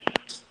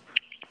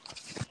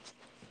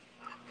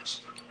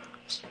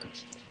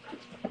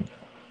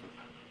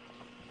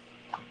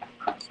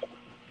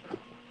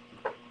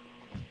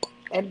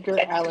Edgar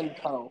Allan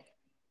Poe.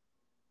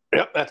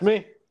 Yep, that's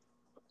me.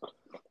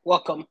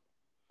 Welcome.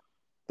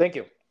 Thank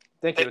you.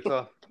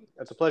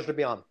 It's a pleasure to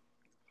be on.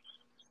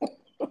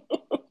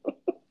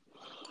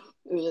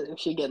 We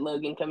should get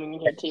Logan coming in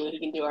here too. He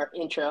can do our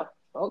intro.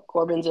 Oh,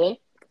 Corbin's in.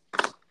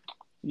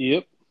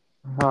 Yep.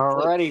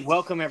 Alrighty,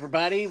 welcome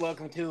everybody.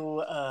 Welcome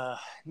to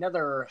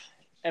another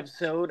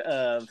episode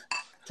of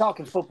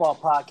Talking Football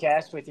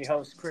Podcast with your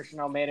host Christian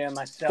Almeida and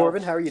myself.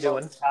 Corbin, how are you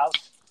doing?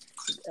 House.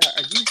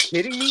 Are you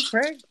kidding me,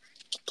 Craig?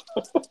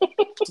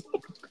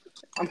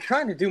 I'm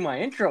trying to do my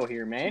intro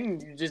here,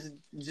 man. You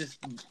just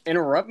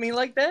interrupt me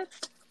like that.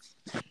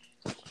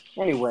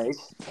 Anyways,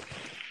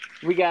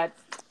 we got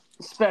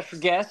special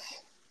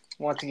guests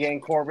once again,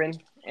 Corbin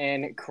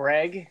and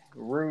Craig,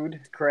 Rude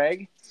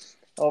Craig,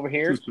 over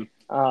here.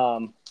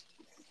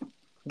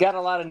 Got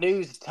a lot of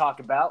news to talk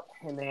about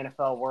in the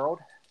NFL world.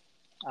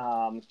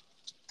 So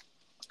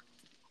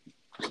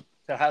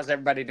how's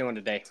everybody doing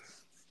today?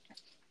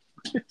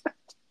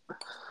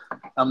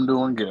 I'm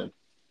doing good.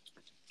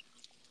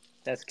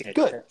 That's good.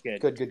 Good. That's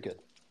good. Good.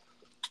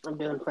 I'm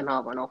doing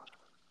phenomenal.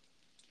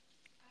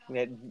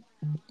 I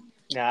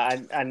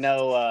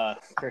know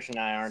Christian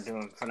and I aren't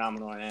doing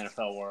phenomenal in the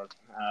NFL world.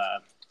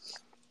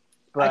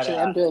 But,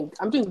 Actually,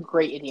 I'm doing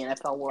great in the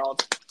NFL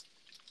world.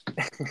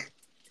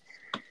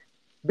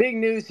 Big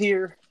news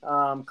here.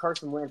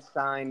 Carson Wentz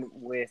signed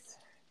with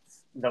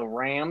the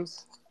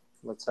Rams.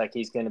 Looks like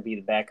he's going to be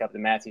the backup to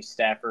Matthew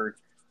Stafford.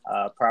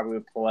 Probably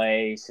will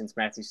play since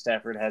Matthew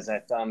Stafford has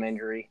that thumb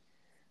injury.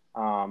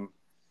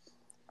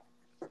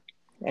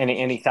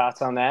 Any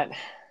thoughts on that?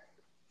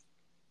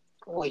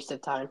 Waste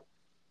of time.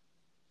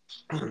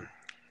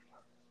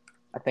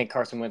 I think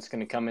Carson Wentz is going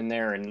to come in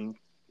there and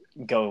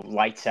go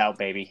lights out,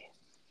 baby.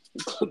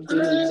 Do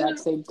the exact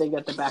same thing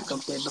that the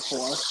backup did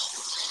before.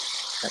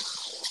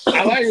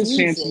 I like his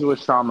chances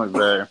with Sean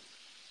McVay.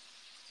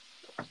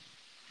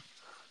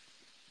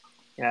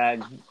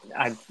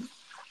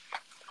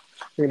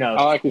 Who knows?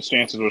 I like his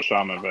chances with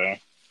Sean McVay.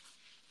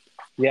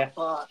 Yeah.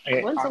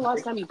 When's the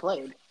last time he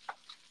played?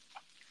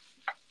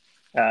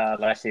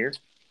 Last year.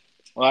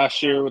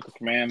 Last year with the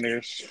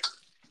Commanders.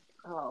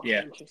 Oh,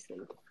 Yeah.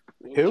 Interesting.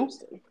 Who?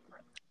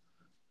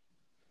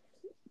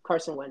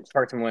 Carson Wentz.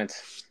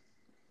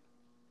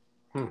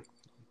 Oh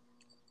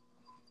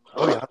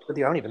yeah, I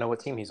don't even know what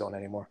team he's on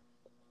anymore.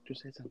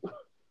 Just say something.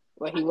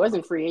 Well, he was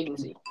in free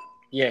agency.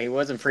 Yeah, he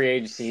wasn't free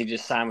agency. He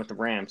just signed with the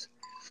Rams.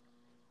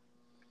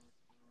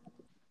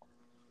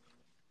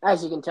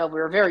 As you can tell,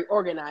 we're a very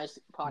organized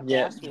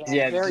podcast. We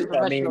have very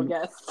professional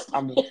guests.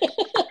 I'm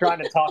trying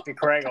to talk to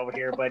Craig over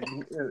here, but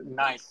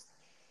nice.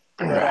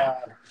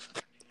 But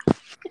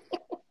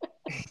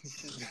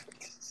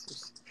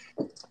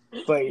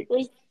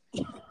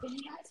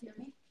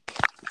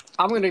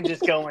I'm going to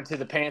just go into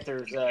the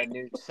Panthers'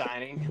 new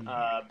signing.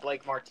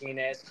 Blake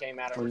Martinez came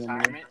out of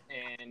retirement,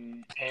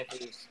 and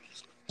Panthers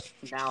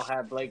now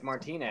have Blake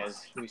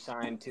Martinez, who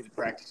signed to the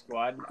practice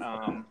squad.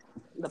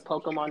 The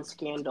Pokemon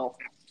scandal.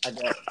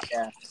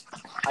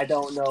 I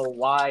don't know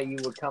why you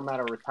would come out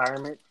of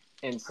retirement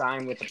and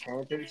sign with the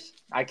Panthers.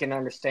 I can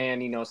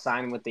understand,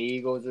 signing with the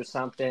Eagles or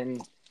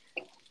something,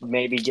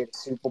 maybe get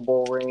Super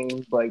Bowl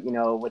ring, but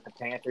with the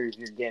Panthers,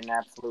 you're getting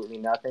absolutely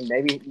nothing.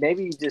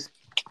 Maybe he's just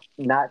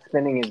not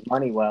spending his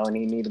money well, and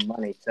he needed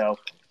money. So,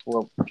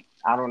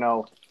 I don't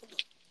know.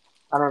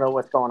 I don't know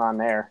what's going on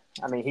there.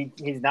 I mean,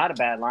 he's not a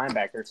bad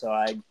linebacker, so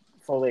I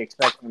fully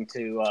expect him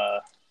to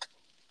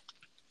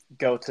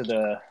go to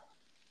the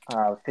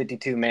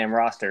 52-man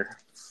roster.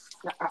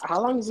 How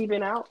long has he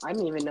been out? I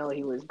didn't even know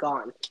he was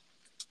gone.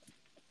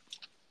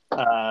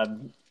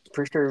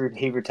 Pretty sure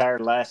he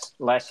retired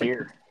last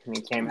year, and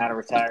he came out of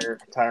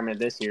retirement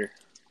this year.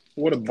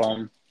 What a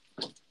bum.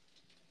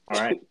 All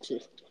right.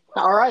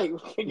 All right.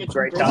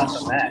 Great thoughts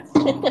on that.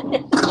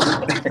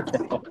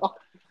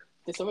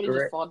 Did somebody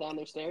just fall down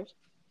their stairs?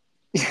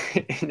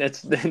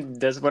 That's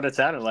what it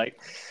sounded like.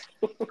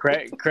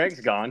 Craig's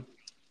gone.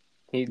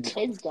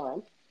 Craig's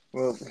gone.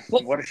 Well,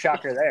 what a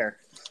shocker there.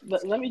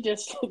 Let me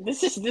just.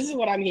 This is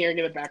what I'm hearing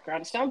in the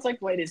background. It sounds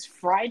like what is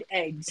fried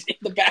eggs in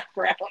the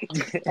background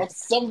of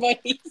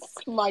somebody's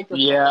microphone.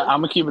 Yeah, I'm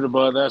gonna keep it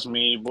above. That's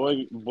me,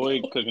 boy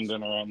cooking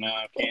dinner right now.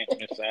 I can't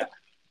miss that.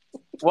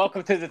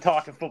 Welcome to the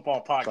Talking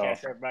Football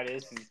Podcast,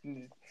 everybody.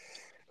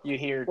 You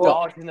hear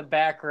dogs in the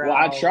background. Well,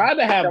 I tried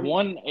to have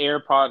one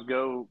AirPod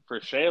go for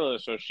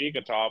Shayla so she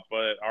could talk,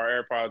 but our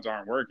AirPods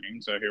aren't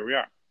working. So here we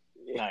are.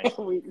 Nice.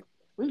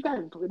 We've got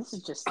this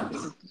is just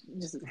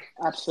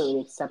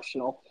absolutely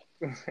exceptional.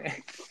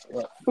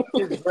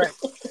 It's great.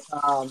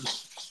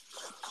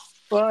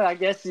 Well, I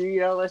guess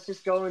let's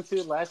just go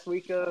into last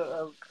week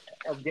of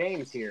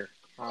games here.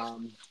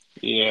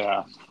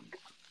 Yeah.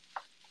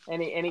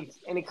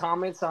 Any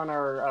comments on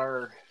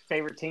our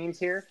favorite teams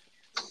here?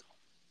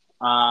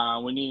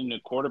 We need a new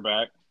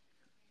quarterback.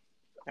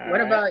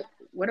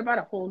 What about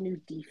a whole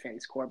new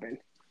defense, Corbin?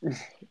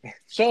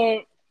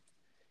 So,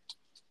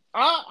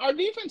 our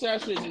defense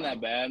actually isn't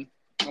that bad.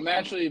 I'm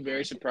actually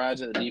very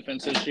surprised at the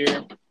defense this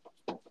year.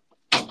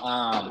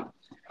 Now,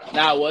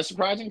 it was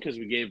surprising because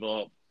we gave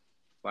up,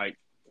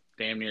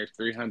 damn near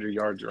 300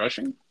 yards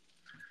rushing,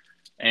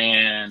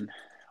 and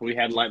we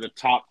had like the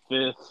top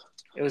 5th.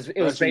 It was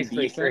rushing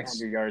basically defense.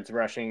 300 yards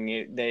rushing.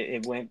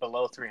 It went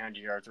below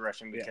 300 yards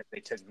rushing because they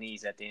took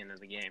knees at the end of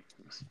the game.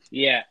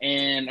 Yeah,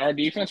 and our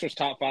defense was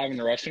top 5 in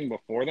the rushing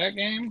before that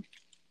game.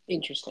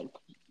 Interesting.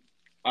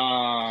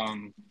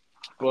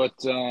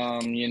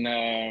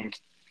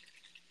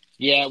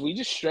 Yeah, we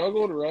just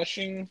struggled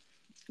rushing,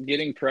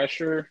 getting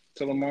pressure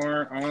to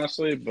Lamar,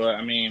 honestly. But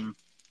I mean,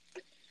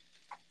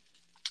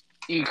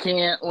 you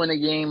can't win a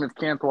game if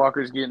Kenneth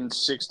Walker's getting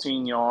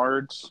 16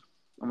 yards,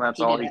 and that's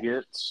all he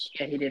gets.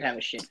 Yeah, he did have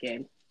a shit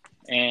game.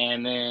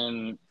 And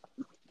then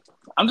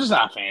I'm just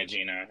not a fan of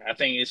Geno. I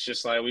think it's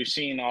just like we've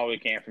seen all we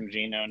can from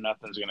Geno.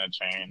 Nothing's going to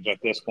change.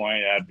 At this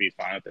point, I'd be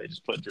fine if they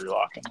just put Drew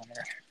Lock in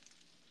there.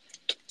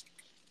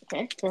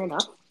 Okay, fair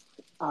enough.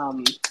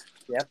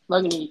 Yep.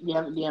 Logan, do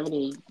you have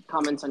any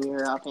comments on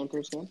your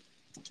Panthers game?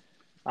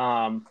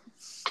 I'm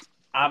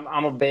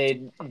a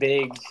big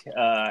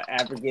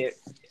advocate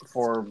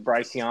for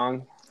Bryce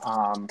Young,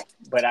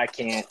 but I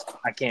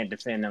can't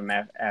defend him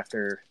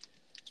after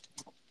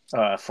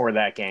for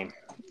that game.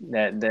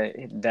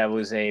 That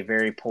was a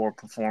very poor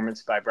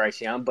performance by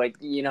Bryce Young.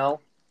 But you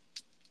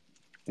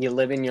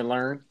live and you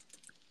learn,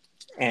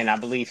 and I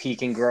believe he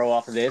can grow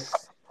off of this.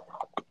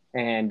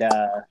 And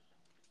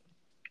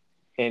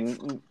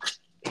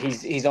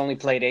he's only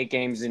played 8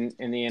 games in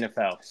the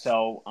NFL,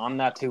 so I'm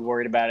not too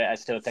worried about it. I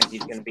still think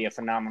he's going to be a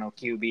phenomenal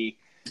QB,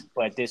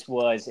 but this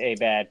was a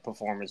bad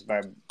performance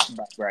by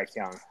Bryce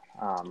Young.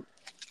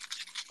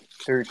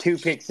 Threw 2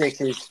 pick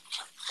sixes,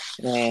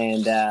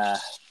 and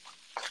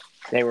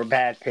they were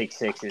bad pick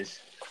sixes.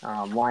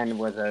 One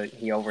was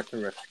he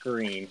overthrew a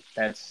screen.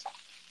 That's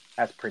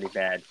pretty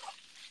bad.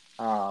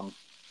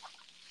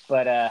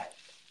 But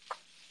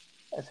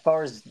as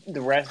far as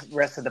the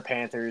rest of the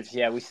Panthers,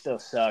 yeah, we still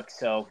suck.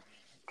 So,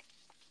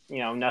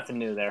 nothing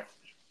new there.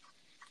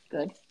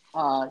 Good.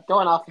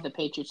 Going off of the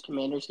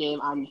Patriots-Commanders game,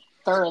 I'm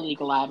thoroughly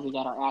glad we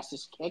got our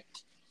asses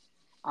kicked.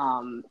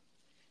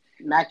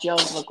 Mac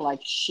Jones looked like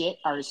shit.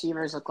 Our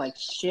receivers look like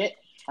shit.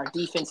 Our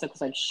defense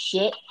looks like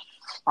shit.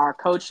 Our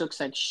coach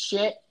looks like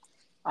shit.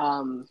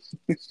 Going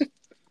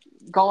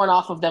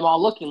off of them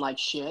all looking like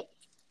shit,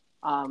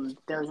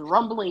 there's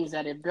rumblings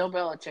that if Bill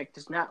Belichick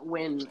does not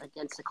win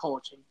against the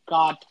Colts, and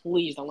God,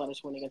 please don't let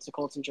us win against the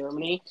Colts in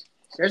Germany,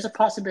 there's a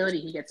possibility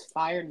he gets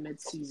fired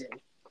mid-season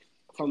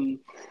from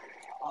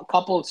a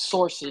couple of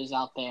sources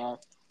out there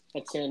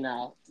that's in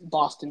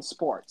Boston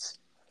sports.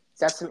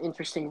 That's some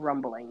interesting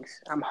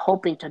rumblings. I'm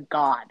hoping to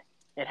God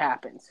it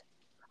happens.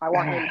 I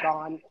want him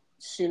gone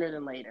sooner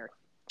than later.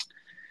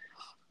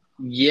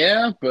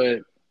 Yeah,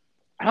 but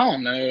I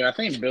don't know. I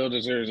think Bill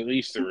deserves at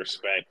least the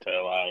respect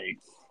to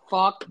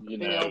Fuck Bill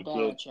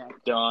Belichick.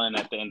 get done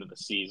at the end of the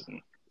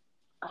season.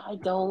 I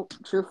don't.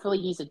 Truthfully,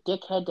 he's a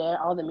dickhead to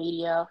all the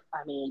media.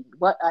 I mean,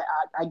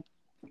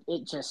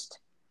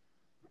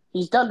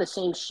 he's done the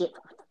same shit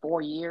for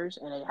 4 years,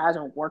 and it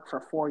hasn't worked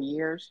for 4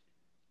 years.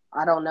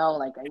 I don't know.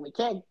 We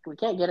can't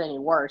get any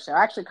worse. So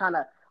actually,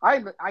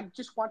 I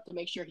just want to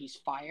make sure he's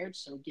fired,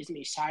 so it gives me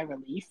a sigh of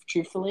relief.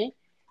 Truthfully,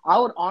 I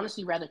would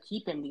honestly rather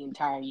keep him the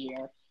entire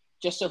year,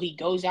 just so he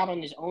goes out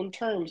on his own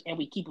terms, and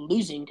we keep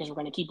losing because we're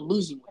going to keep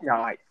losing with him. No,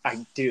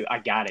 I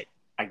got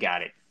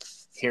it.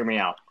 Hear me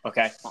out,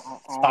 okay?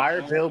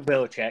 Fire Bill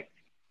Belichick.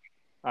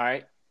 All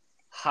right.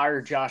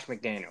 Hire Josh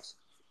McDaniels.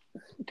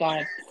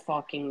 God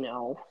fucking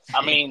no.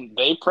 I mean,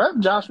 they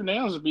prepped Josh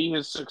McDaniels to be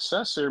his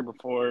successor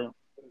before.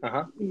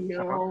 No.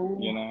 No.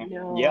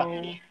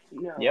 Yeah.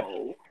 No. Yep.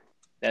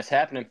 That's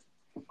happening.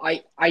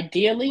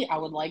 Ideally, I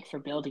would like for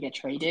Bill to get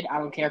traded. I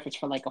don't care if it's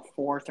for a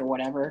 4th or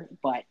whatever,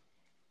 but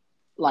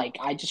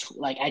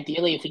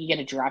ideally, if we could get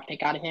a draft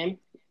pick out of him,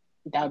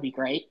 that would be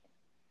great.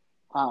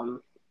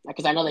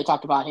 Because I know they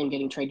talked about him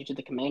getting traded to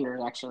the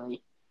Commanders,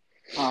 actually.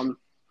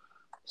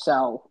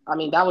 So, I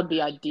mean, that would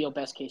be ideal,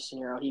 best case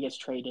scenario. He gets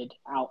traded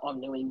out of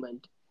New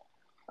England.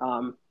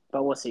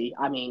 But we'll see.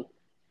 I mean,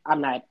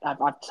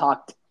 I've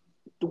talked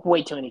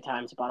way too many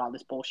times about all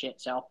this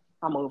bullshit, so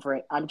I'm over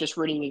it. I'm just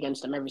rooting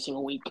against him every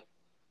single week.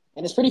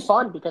 And it's pretty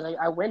fun because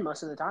I win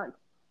most of the time.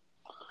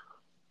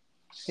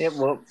 Yeah,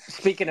 well,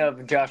 speaking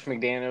of Josh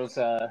McDaniels,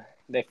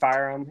 they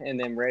fire him, and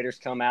then Raiders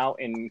come out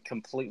and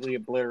completely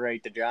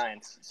obliterate the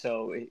Giants.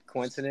 So,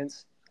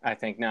 coincidence? I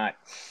think not.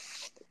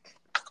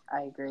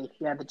 I agree.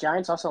 Yeah, the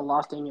Giants also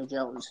lost Daniel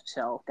Jones.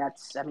 So,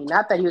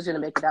 not that he was going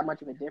to make that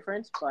much of a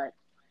difference, but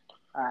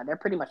they're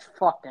pretty much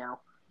fucked now.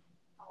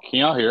 Can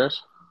y'all hear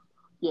us?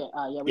 Yeah,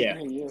 we can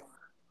hear you.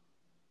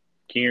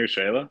 Can you hear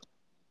Shayla?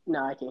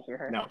 No, I can't hear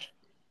her. No.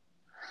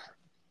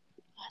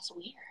 That's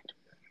weird.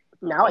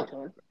 Now I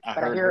can. I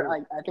But I hear,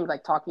 I think,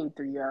 talking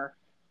through your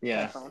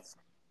headphones.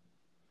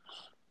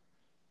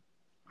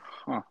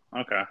 Huh,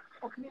 okay.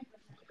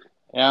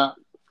 Yeah.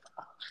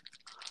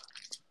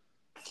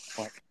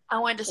 I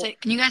wanted to say,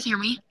 can you guys hear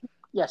me?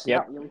 Yes,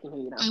 yep. We can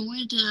hear you now. I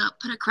wanted to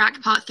put a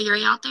crackpot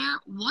theory out there.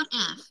 What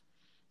if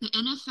the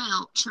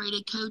NFL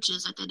traded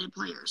coaches like they did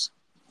players?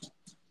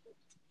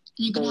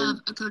 You could have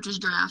a coach's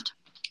draft.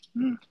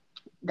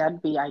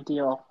 That'd be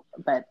ideal,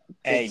 but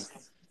hey,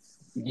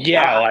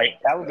 Yeah, like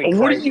that would be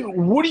what crazy.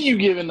 are you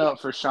giving up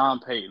for Sean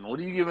Payton? What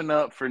are you giving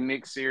up for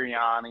Nick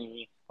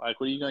Sirianni? Like,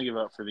 what are you gonna give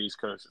up for these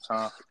coaches,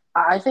 huh?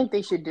 I think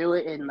they should do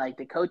it in like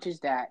the coaches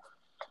that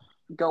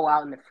go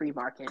out in the free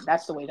market.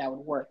 That's the way that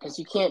would work because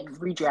you can't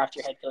redraft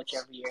your head coach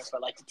every year.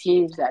 But like the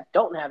teams that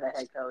don't have a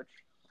head coach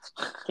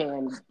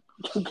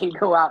can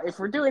go out. If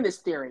we're doing this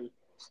theory,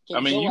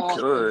 I mean, go you out and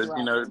could,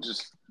 draft.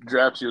 just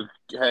draft your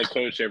head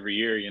coach every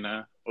year.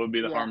 What would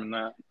be the harm in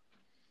that?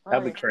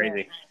 That'd be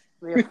crazy.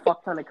 We have a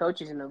fuck ton of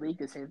coaches in the league,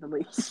 to say the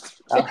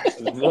least.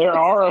 There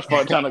are a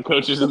fuck ton of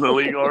coaches in the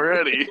league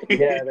already.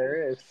 Yeah,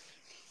 there is.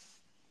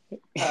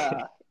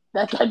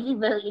 That'd be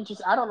very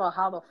interesting. I don't know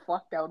how the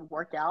fuck that would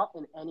work out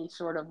in any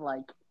sort of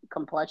like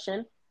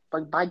complexion,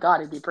 but by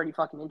God, it'd be pretty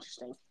fucking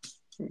interesting.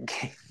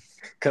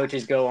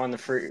 Coaches go on the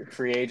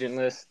free agent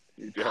list.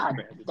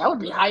 God, that would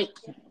be hype.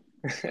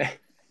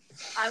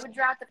 I would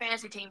draft the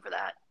fantasy team for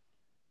that.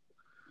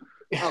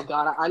 Oh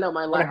God, I know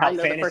my life. How I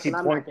know the fantasy person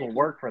I'm points not will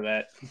work for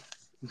that.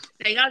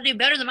 They got to do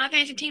better than my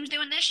fantasy team's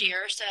doing this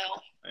year. So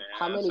Yeah,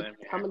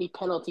 How many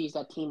penalties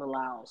that team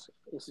allows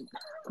is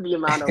the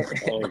amount of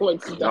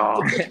points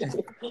God.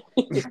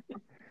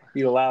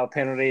 You allow a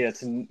penalty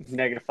that's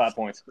negative 5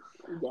 points.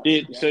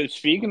 Yes. So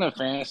speaking of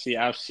fantasy,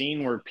 I've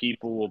seen where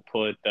people will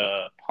put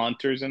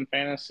punters in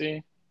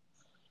fantasy,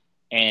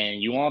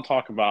 and you want to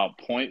talk about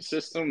point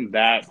system?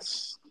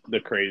 That's the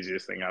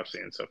craziest thing I've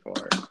seen so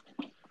far.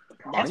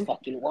 That's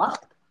fucking wild.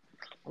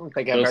 I don't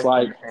think I've ever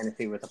played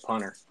fantasy with a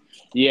punter.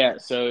 Yeah,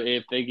 so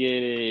if they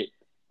get it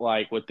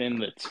like within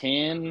the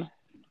 10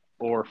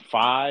 or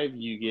 5,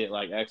 you get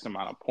like X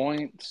amount of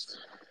points.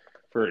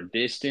 For a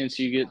distance,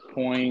 you get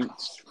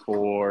points.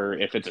 For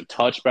if it's a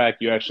touchback,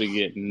 you actually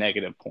get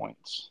negative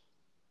points.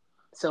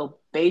 So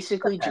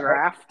basically,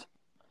 draft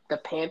the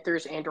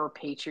Panthers and/or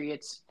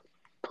Patriots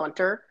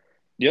punter.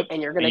 Yep,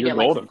 and you're gonna get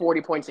like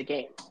 40 points a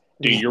game.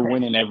 Dude, you're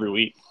winning every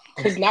week.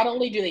 Because not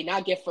only do they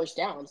not get first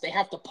downs, they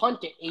have to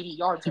punt it 80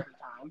 yards every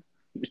time.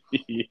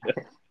 Yeah.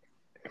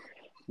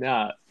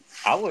 Nah,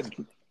 I would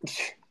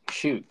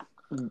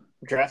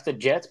draft the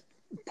Jets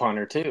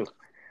punter too.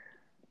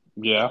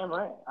 Yeah. Yeah,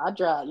 right. I'd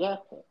draft, yeah.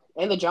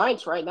 And the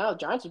Giants right now. The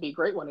Giants would be a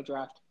great one to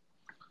draft.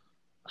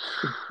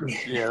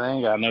 Yeah, they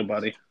ain't got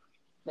nobody.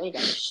 They ain't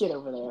got shit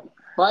over there.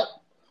 But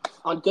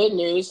on good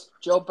news,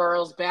 Joe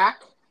Burrow's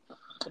back.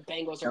 The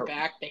Bengals are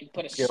back. They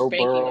put a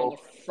spanking on the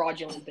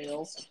fraudulent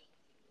Bills.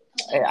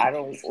 I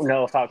don't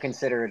know if I'll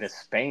consider it a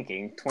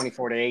spanking,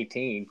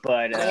 24-18,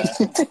 but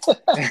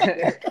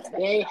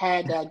they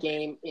had that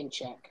game in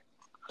check.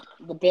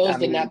 The Bills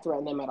did not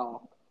threaten them at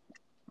all.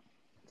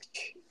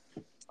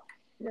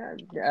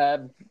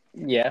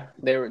 Yeah,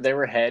 they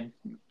were ahead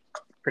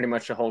pretty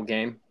much the whole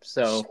game.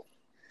 So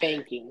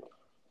spanking,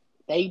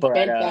 they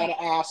bent that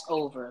ass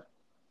over.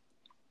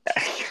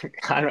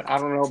 I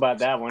don't know about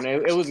that one.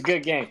 It was a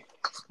good game.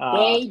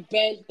 They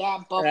bent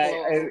that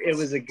Buffalo. It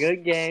was a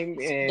good game,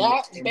 and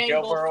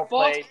Joe Burrow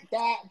played.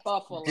 That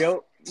Buffalo.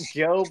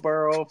 Joe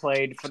Burrow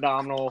played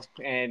phenomenal,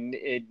 and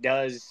it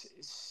does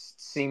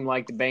seem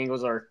like the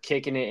Bengals are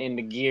kicking it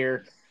into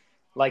gear,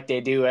 like they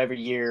do every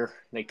year.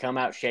 They come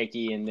out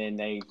shaky, and then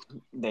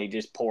they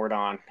just pour it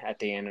on at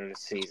the end of the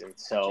season.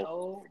 So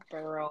Joe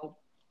Burrow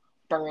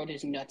burrowed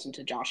his nuts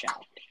into Josh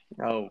Allen.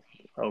 Oh,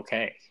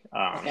 okay.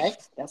 Okay,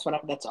 that's my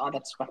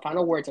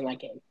final words in that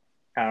game.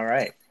 All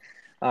right.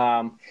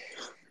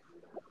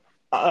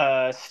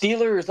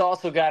 Steelers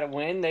also got to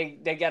win.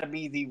 They got to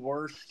be the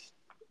worst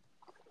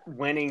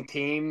winning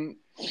team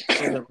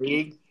in the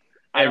league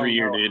every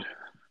year, dude.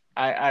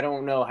 I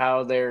don't know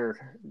how they're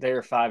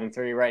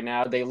 5-3 right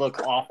now. They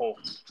look awful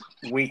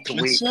week to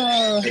week.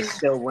 They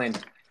still win.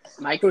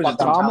 Mike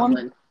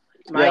Tomlin.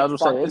 Yeah, I was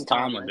gonna say it's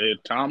Tomlin,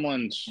 dude.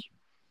 Tomlin's.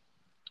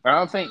 I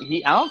don't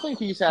think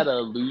he's had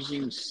a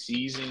losing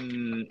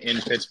season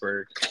in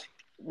Pittsburgh.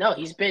 No,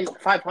 he's been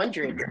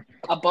 500,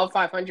 above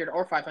 500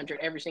 or 500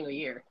 every single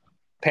year.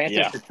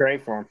 Panthers should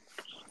trade for him.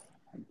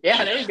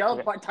 Yeah, there you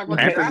go.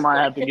 Panthers might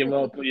have to give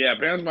up. Yeah,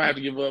 Panthers might have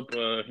to give up.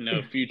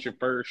 Future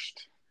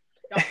first.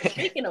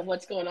 Speaking of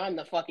what's going on in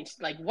the fucking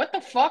what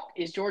the fuck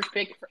is George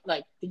Pickens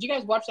like? Did you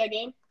guys watch that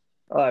game?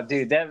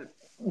 Dude, that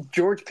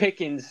George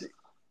Pickens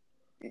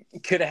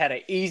could have had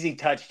an easy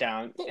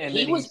touchdown, and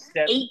he was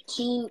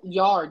 18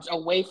 yards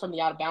away from the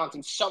out of bounds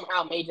and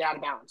somehow made it out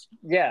of bounds.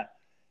 Yeah.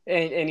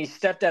 And he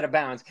stepped out of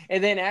bounds.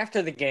 And then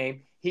after the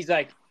game, he's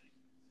like,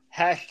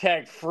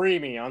 #free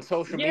me on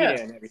social media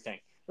and everything.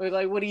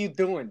 Like, what are you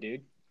doing,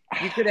 dude?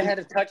 You could have had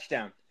a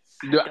touchdown.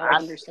 I don't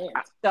understand.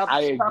 Stop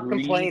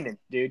complaining,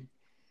 dude.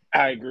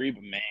 I agree,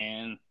 but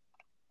man,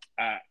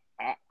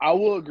 I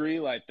will agree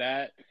like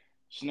that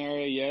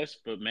scenario, yes.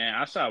 But man,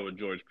 I saw with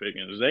George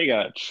Pickens, they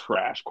got a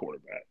trash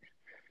quarterback.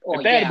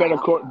 If they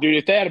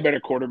had a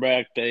better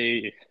quarterback,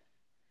 they.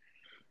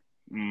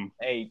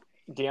 Hey,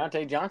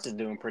 Deontay Johnson's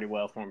doing pretty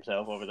well for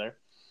himself over there.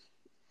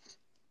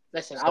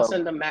 Listen, I'll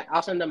send them Mac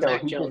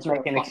Jones. He's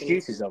making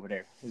excuses over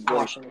there. Is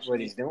what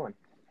he's doing.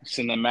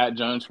 Send them Matt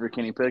Jones for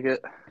Kenny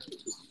Pickett.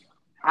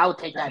 I would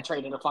take that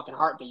trade in a fucking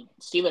heartbeat.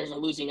 Steelers are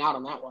losing out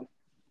on that one.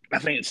 I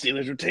think the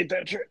Steelers would take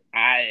that trade.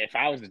 If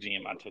I was the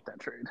GM, I'd take that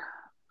trade.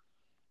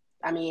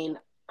 I mean,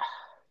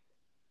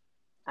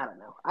 I don't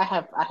know. I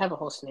have a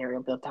whole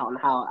scenario built out on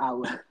how I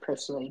would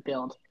personally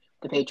build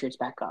the Patriots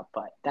back up,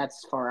 but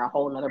that's for a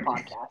whole nother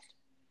podcast.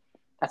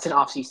 That's an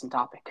off-season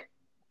topic.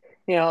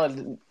 You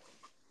know,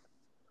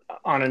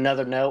 on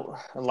another note,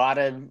 a lot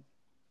of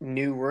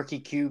new rookie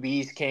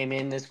QBs came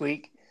in this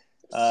week,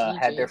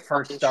 had their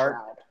first start,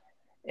 Stroud.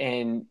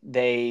 and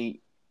they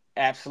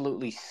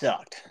absolutely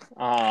sucked.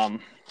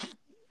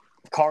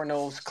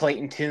 Cardinals,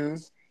 Clayton Tune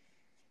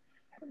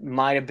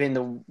might have been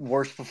the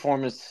worst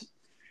performance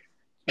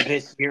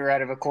this year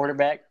out of a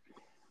quarterback.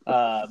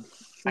 I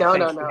think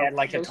he had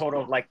like a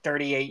total of like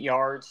 38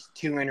 yards,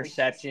 2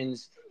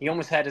 interceptions. He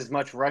almost had as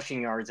much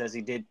rushing yards as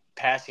he did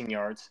passing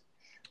yards.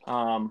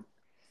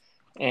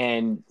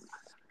 And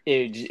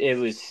it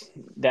was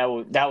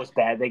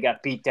bad. They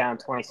got beat down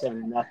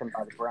 27-0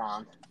 by the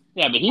Browns.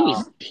 Yeah, but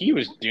he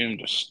was doomed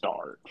to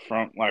start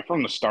from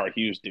the start.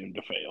 He was doomed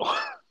to fail.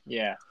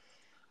 Yeah.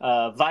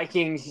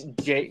 Vikings,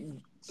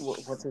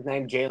 what's his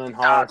name? Jalen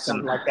Hall,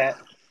 something like that.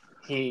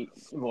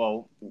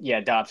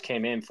 Dobbs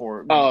came in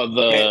for. Oh,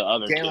 the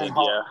other Jalen kid,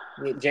 Hall.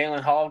 yeah.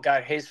 Jalen Hall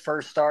got his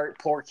first start.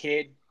 Poor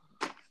kid,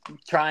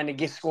 trying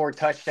to score a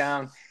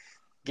touchdown,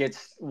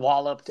 gets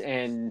walloped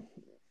and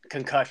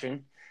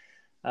concussion.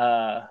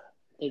 They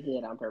did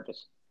it on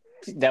purpose.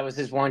 That was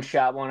his one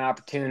shot, one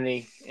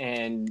opportunity,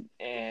 and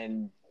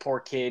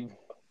poor kid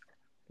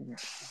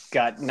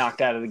got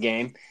knocked out of the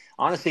game.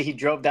 Honestly, he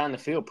drove down the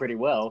field pretty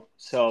well,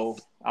 so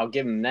I'll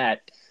give him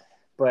that.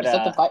 But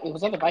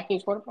was that the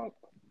Vikings quarterback?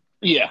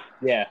 Yeah.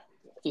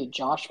 Dude,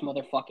 Josh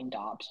motherfucking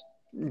Dobbs.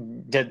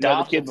 The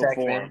Dobbs effect,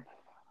 man.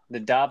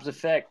 The Dobbs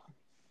effect.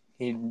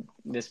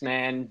 This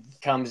man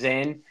comes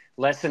in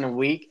less than a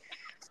week,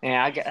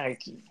 and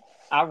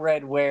I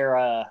read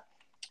where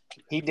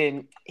he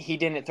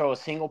didn't throw a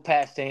single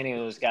pass to any of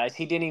those guys.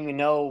 He didn't even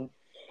know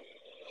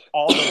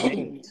all their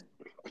names.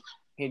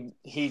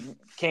 He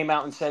came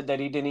out and said that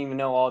he didn't even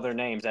know all their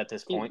names at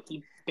this point.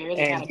 He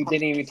didn't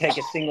even take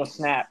a single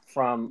snap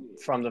from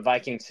the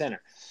Viking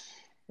center.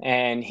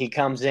 And he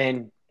comes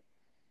in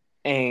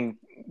and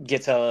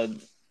gets a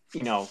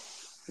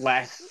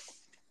last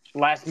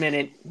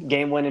minute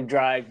game winning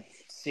drive,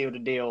 sealed the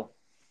deal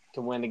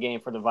to win the game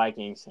for the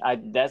Vikings.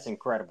 That's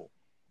incredible.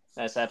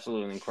 That's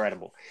absolutely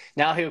incredible.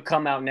 Now he'll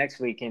come out next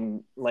week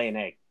and lay an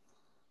egg.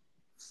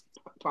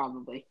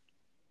 Probably.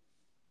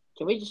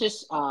 Can we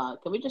just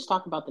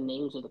talk about the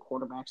names of the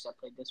quarterbacks that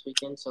played this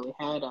weekend? So we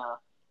had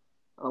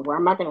where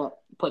I'm not gonna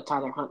put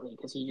Tyler Huntley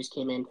because he just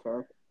came in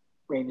for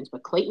Ravens,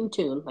 but Clayton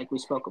Tune, like we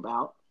spoke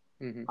about,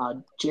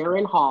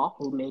 Jaren Hall,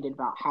 who made it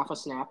about half a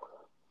snap.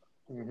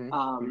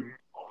 Mm-hmm.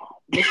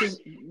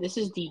 This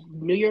is the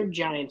New York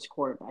Giants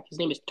quarterback. His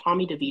name is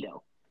Tommy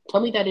DeVito.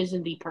 Tell me that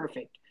isn't the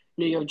perfect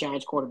New York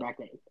Giants quarterback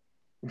name.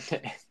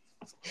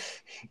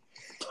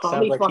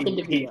 Tommy fucking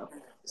DeVito.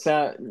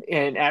 So,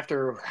 and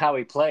after how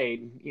he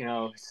played,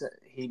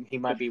 he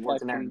might be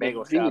working at a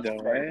bagel shop.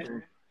 Right?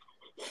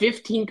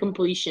 15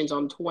 completions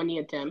on 20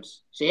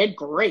 attempts. So he had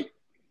great,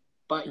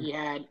 but he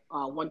had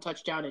 1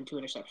 touchdown and 2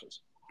 interceptions.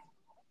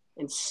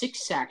 And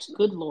 6 sacks.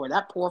 Good Lord.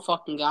 That poor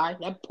fucking guy.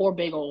 That poor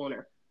bagel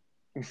owner.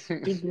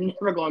 He's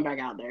never going back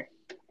out there.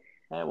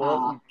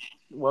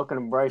 Welcome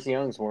to Bryce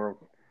Young's world.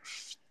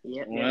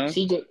 Yeah.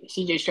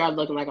 CJ Stroud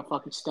looking like a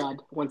fucking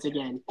stud once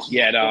again.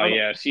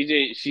 Yeah,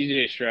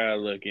 CJ Stroud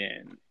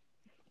looking.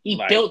 He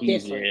like built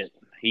he's different. it.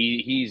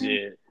 He's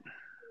it.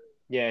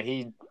 Yeah,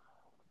 he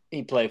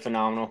played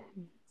phenomenal.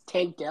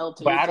 Tank Dell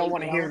too. But I don't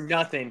want to hear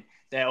nothing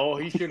that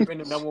he should have been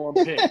the number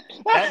 1 pick.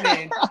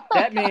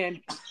 That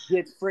man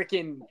gets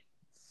freaking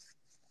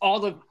all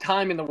the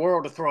time in the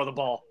world to throw the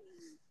ball.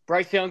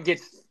 Bryce Young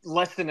gets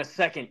less than a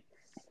second.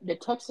 The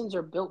Texans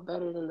are built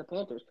better than the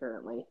Panthers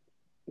currently.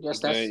 I guess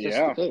that's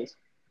the case.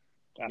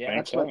 I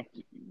think so.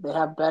 They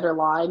have better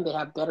line. They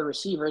have better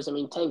receivers. I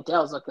mean, Tank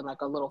Dell's looking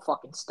like a little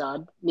fucking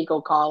stud.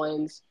 Nico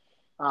Collins.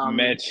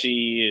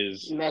 Mechie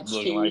is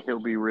looking like he'll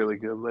be really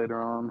good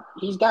later on.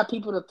 He's got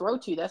people to throw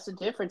to. That's the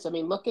difference. I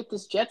mean, look at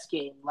this Jets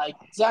game. Like,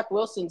 Zach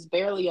Wilson's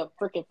barely a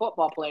freaking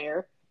football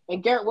player,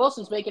 and Garrett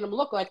Wilson's making him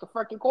look like a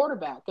freaking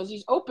quarterback because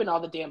he's open all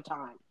the damn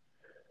time.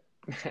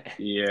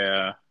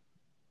 Yeah.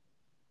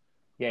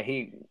 Yeah,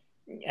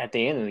 at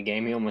the end of the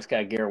game, he almost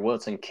got Garrett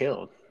Wilson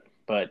killed.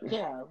 But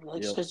yeah,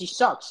 because he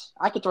sucks.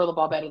 I could throw the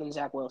ball better than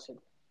Zach Wilson.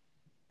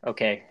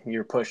 Okay,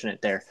 you're pushing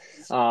it there.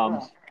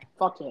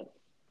 Fuck him.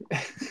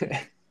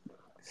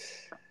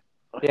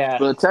 Yeah.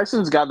 The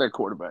Texans got their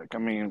quarterback. I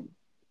mean,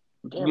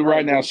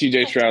 right now,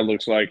 CJ Stroud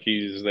looks like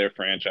he's their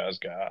franchise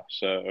guy.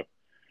 So,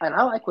 and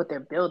I like what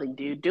they're building,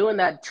 dude. Doing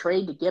that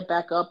trade to get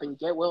back up and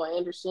get Will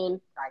Anderson.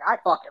 Like, I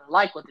fucking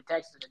like what the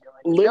Texans are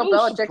doing. Bill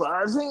Belichick.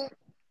 Surprising.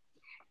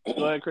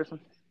 Go ahead, Kristen.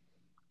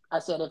 I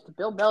said, if the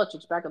Bill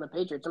Belichick's back on the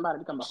Patriots, I'm about to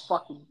become a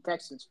fucking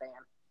Texans fan.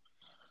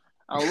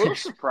 A little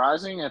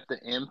surprising at the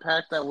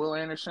impact that Will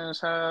Anderson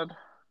has had.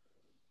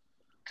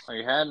 Like,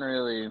 he hadn't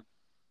really.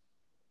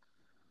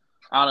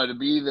 I don't know, to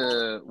be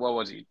what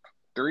was he,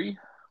 3?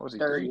 Was he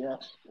 3? 3?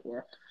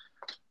 Yeah.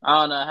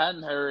 I don't know, I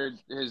hadn't heard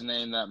his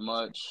name that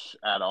much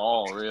at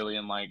all, really,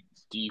 in, like,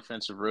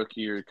 defensive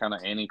rookie or kind of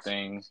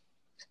anything.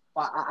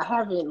 Well, I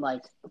haven't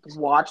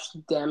watched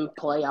them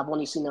play. I've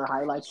only seen their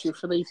highlights,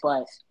 truthfully,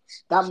 but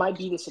that might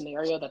be the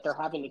scenario that they're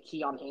having a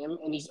key on him,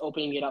 and he's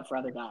opening it up for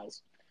other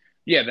guys.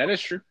 Yeah, that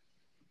is true.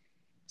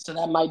 So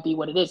that might be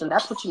what it is, and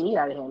that's what you need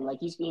out of him.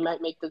 He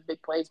might make those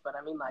big plays, but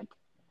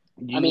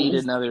You need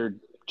he's- another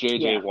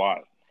J.J. Yeah. Watt,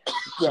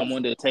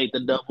 someone to take the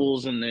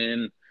doubles, and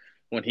then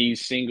when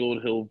he's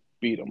singled, he'll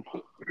beat him.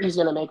 he's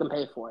gonna make him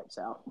pay for it.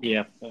 So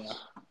Yeah.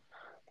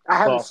 I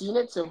haven't Well- seen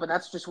it, but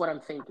that's just what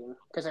I'm thinking.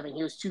 Because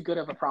he was too good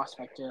of a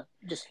prospect to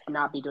just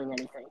not be doing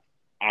anything.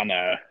 I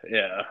know.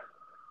 Yeah.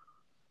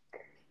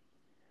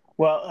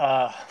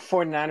 Well,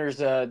 49ers,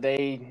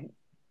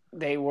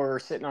 they were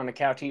sitting on the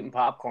couch eating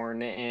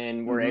popcorn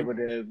and were able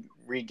to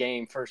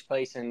regain first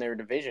place in their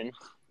division,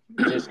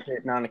 just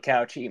sitting on the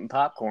couch eating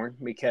popcorn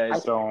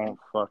because Don't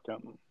fuck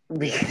him.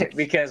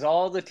 because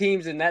all the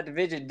teams in that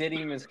division didn't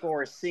even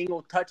score a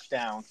single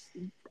touchdown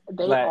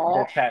They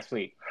this past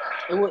week.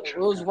 it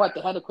was what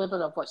they had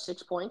equivalent of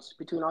 6 points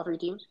between all three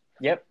teams.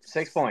 Yep,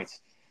 6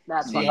 points.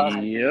 That's Yep.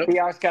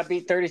 Seahawks got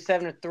beat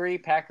 37-3.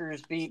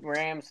 Packers beat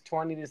Rams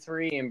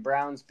 20-3, and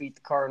Browns beat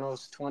the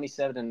Cardinals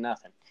 27-0.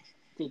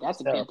 Dude,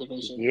 that's a good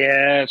division.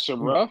 Yeah, it's a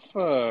rough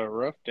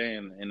day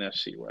in the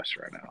NFC West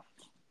right now.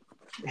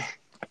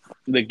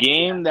 The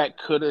game that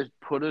could have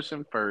put us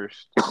in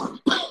first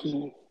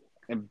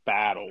in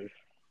battle,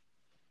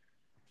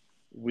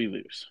 we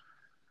lose.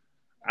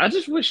 I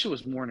just wish it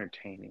was more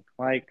entertaining.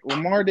 Like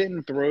Lamar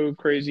didn't throw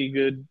crazy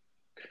good.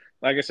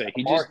 Like I said,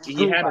 he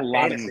had a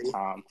lot of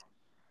time.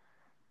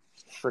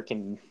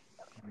 Freaking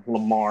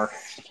Lamar.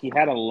 He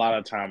had a lot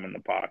of time in the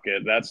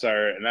pocket.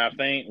 And I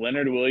think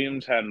Leonard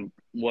Williams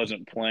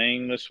wasn't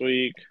playing this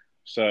week,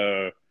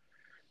 so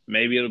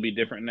maybe it'll be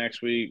different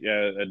next week.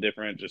 A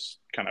different just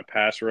kind of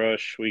pass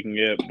rush we can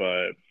get,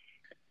 but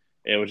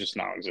it was just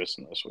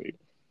non-existent this week.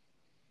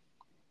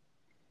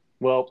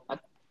 Well,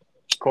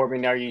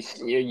 Corbin, are you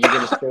going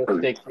to still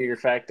stick to your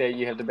fact that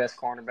you have the best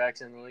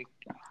cornerbacks in the league?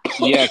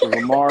 Yeah,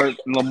 because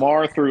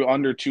Lamar threw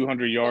under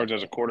 200 yards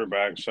as a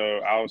quarterback, so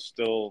I'll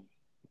still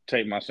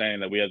take my saying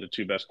that we have the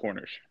two best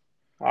corners.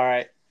 All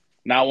right.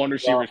 Not one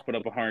receiver's put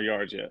up 100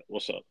 yards yet.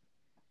 What's up?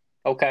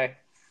 Okay.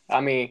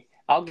 I mean,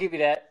 I'll give you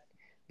that,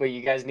 but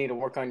you guys need to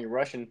work on your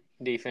rushing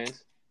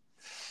defense.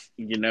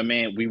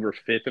 Man, we were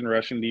fifth in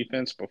rushing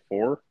defense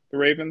before the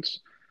Ravens.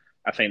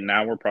 I think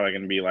now we're probably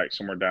going to be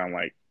somewhere down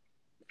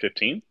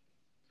 15.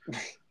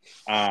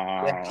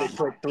 They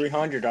put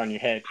 300 on your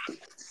head.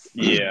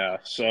 Yeah.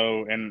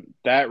 So, and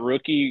that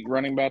rookie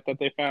running back that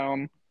they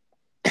found,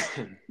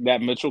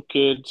 that Mitchell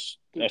kid's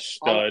a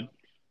stud.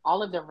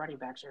 All of their running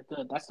backs are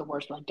good. That's the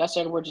worst. Gus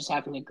Edwards is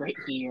having a great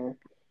year.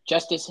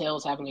 Justice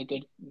Hill's having a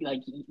good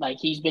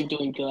he's been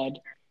doing good.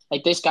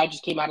 This guy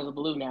just came out of the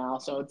blue now,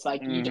 so it's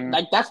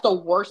that's the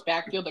worst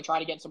backfield to try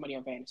to get somebody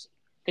on fantasy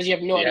because you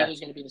have no idea who's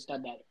going to be the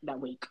stud that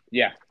week.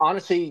 Yeah.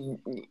 Honestly,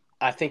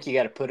 I think you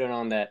got to put it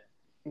on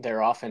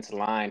their offensive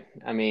line.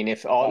 I mean,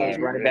 if all those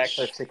running backs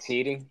are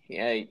succeeding,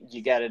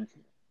 you got to.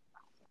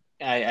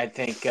 I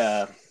think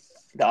the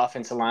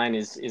offensive line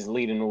is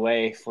leading the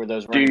way for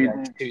those running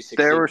backs to succeed.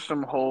 There were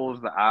some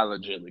holes that I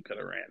legitimately could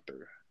have ran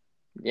through.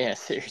 Yeah,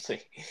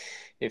 seriously.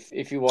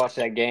 If you watch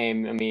that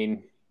game, I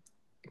mean,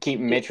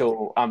 Keaton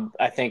Mitchell,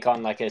 I think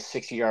on a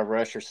 60-yard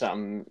rush or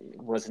something,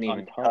 wasn't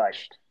even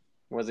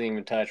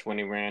touched when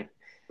he ran.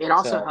 It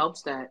also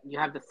helps that you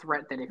have the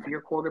threat that if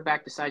your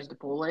quarterback decides to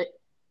pull it,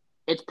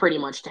 it's pretty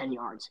much 10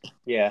 yards.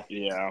 Yeah.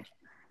 Yeah.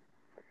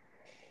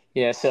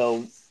 Yeah,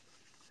 so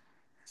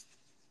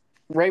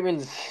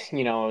Ravens,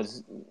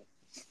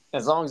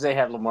 as long as they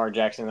have Lamar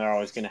Jackson, they're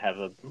always going to have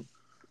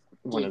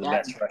one of the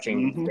best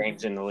rushing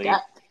games in the league.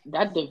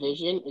 That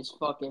division is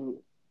fucking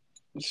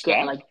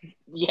Stacked.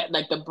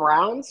 good. The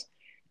Browns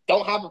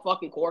don't have a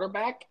fucking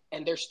quarterback,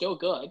 and they're still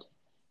good.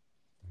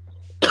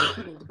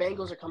 The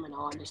Bengals are coming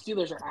on. The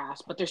Steelers are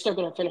ass, but they're still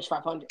going to finish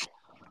 500.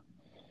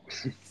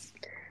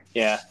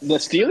 Yeah. The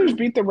Steelers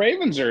beat the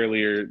Ravens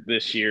earlier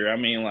this year. I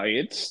mean,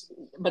 it's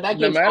but that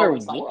no game's matter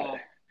always what. like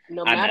that.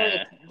 No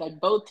matter if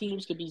both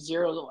teams could be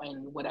 0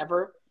 and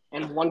whatever,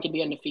 and one could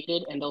be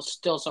undefeated, and they'll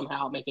still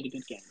somehow make it a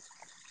good game.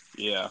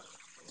 Yeah.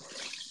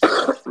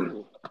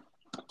 Damn,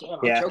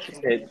 I'm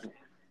joking.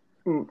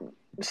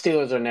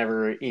 Steelers are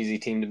never an easy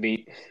team to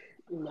beat.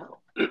 No.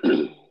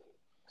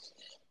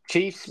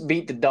 Chiefs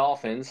beat the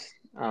Dolphins.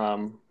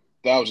 That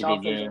was a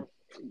good game.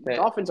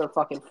 Dolphins are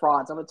fucking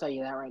frauds. I'm going to tell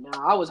you that right now.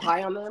 I was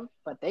high on them,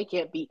 but they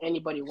can't beat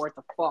anybody worth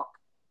a fuck.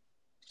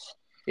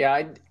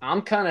 Yeah,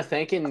 I'm kind of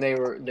thinking they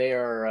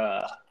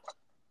are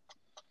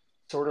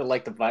sort of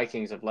like the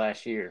Vikings of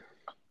last year,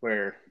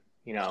 where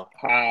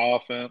high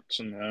offense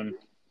and then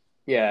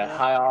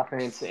high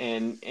offense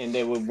and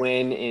they would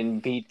win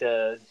and beat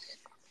the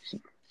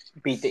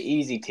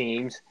easy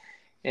teams,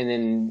 and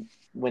then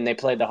when they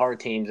play the hard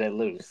teams, they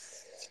lose.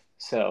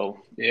 So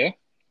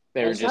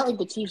it's not like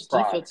the Chiefs'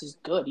 defense is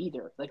good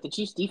either. The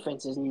Chiefs'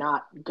 defense is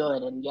not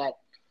good, and yet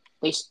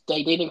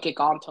they didn't kick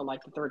on until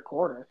the third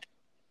quarter.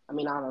 I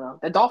mean, I don't know.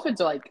 The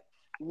Dolphins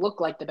look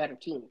like the better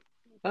team.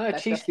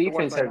 Chiefs'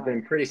 defense has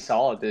been pretty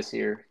solid this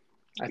year.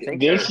 I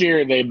think This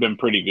year they've been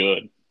pretty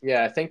good.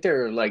 Yeah, I think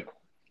they're like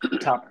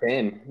top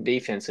 10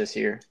 defense this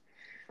year.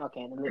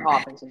 Okay, then the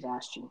offense is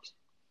ass cheeks.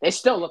 They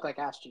still look like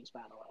ass cheeks,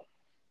 by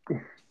the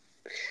way.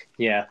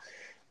 Yeah,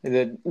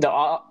 the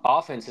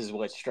offense is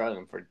what's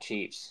struggling for the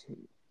Chiefs,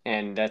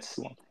 and that's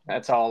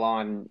all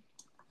on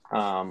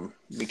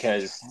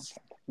because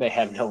they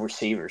have no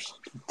receivers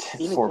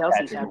Even for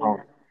Kelsey's Patrick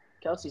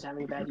Mahomes.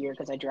 having a bad year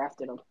because I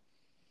drafted him.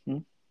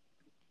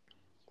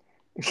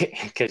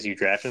 Because you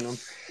drafted him.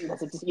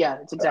 That's exactly. I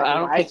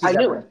don't think I he's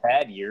knew having it. a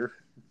bad year,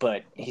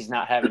 but he's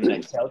not having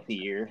that Kelsey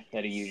year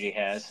that he usually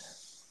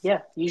has. Yeah,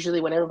 usually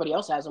when everybody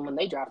else has him when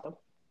they draft him.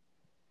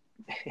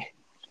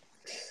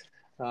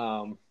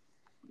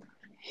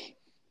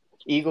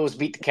 Eagles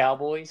beat the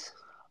Cowboys.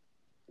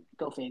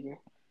 Go figure.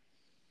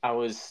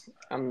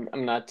 I'm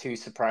not too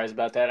surprised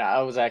about that.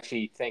 I was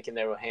actually thinking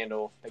they would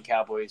handle the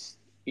Cowboys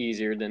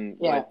easier than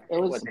what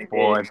they did.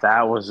 Boy,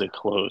 that was a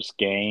close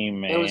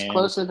game, man. It was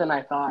closer than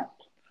I thought.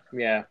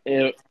 Yeah.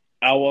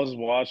 I was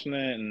watching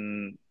it,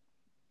 and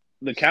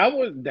the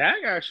Cowboys,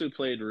 Dak actually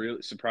played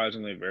really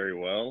surprisingly very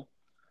well.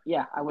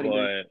 Yeah, I would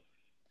agree. But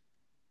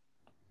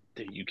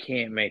dude, you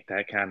can't make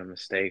that kind of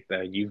mistake,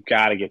 though. You've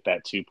got to get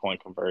that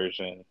 2-point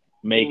conversion.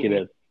 Make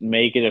it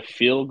a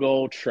field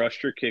goal.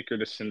 Trust your kicker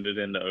to send it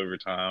into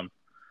overtime.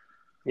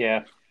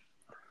 Yeah.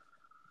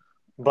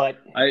 But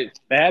they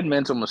had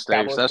mental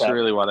mistakes. That's suck.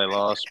 really why they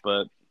lost.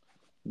 But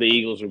the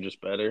Eagles are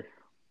just better.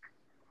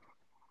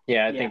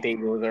 Yeah, I think the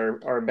Eagles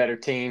are a better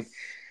team,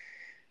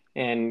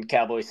 and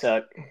Cowboys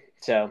suck.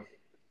 So,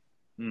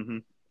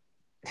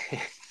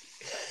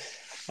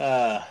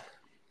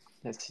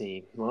 let's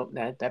see. Well,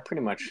 that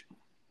pretty much.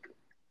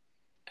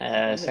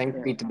 Saints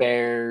beat the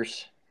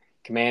Bears.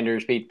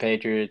 Commanders beat the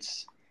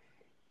Patriots.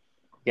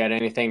 You got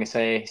anything to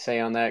say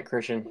on that,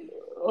 Christian?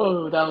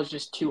 Oh, that was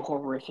just two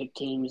horrific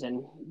teams,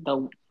 and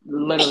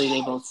literally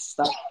they both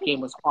stuck. The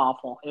game was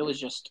awful. It was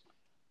just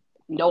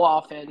no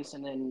offense,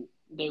 and then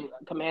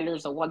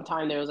Commanders. The one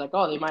time they was like,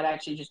 oh, they might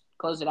actually just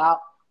close it out.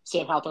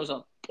 Sam Howell throws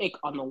a pick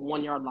on the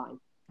 1 yard line,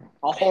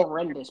 a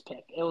horrendous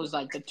pick. It was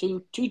like the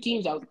two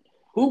teams out.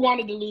 Who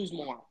wanted to lose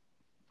more?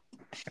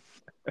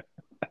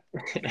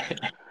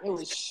 It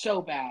was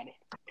so bad.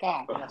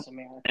 God bless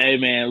America. Hey,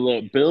 man,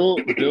 look,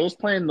 Bill's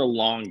playing the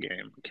long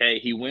game, okay?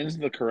 He wins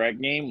the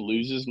correct game,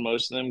 loses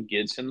most of them,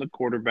 gets him the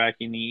quarterback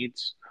he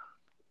needs.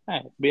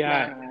 Hey, be all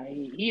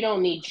right. He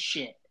don't need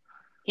shit.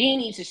 He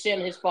needs to sit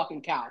on his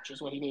fucking couch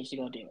is what he needs to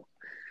go do.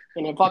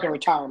 In a fucking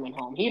retirement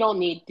home. He don't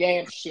need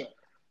damn shit.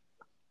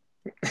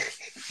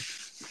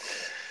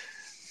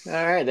 All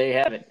right, there you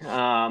have it.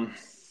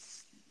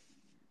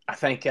 I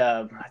think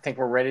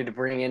we're ready to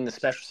bring in the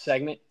special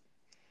segment.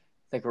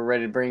 I think we're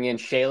ready to bring in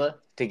Shayla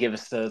to give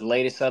us the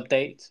latest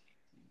updates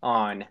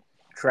on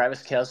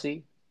Travis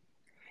Kelce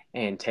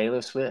and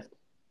Taylor Swift.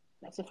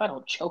 That's if I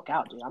don't choke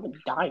out, dude. I'm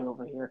dying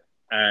over here.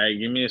 All right,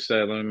 give me a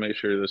sec. Let me make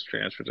sure this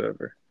transfer's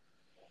over.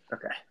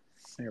 Okay.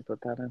 Here, put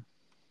that in.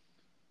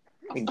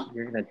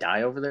 You're going to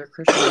die over there,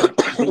 Christian?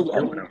 What are you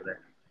doing over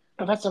there?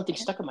 I've had something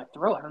stuck in my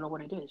throat. I don't know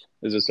what it is.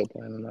 Is it still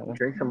playing on that one?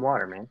 Drink some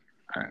water, man.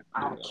 All right.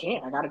 I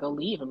can't. I got to go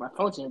leave, and my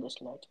phone's going to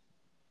disconnect.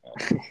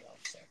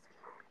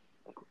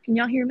 Can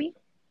y'all hear me?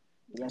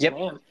 Yes, Yep.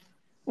 ma'am.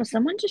 Was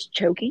someone just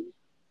choking?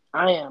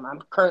 I am.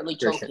 I'm currently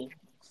choking.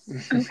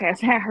 Okay,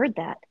 so I heard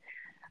that.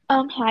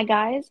 Hi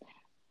guys.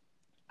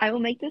 I will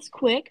make this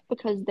quick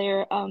because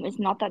there is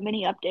not that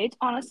many updates,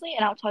 honestly,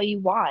 and I'll tell you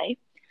why.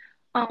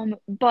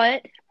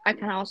 But I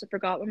kind of also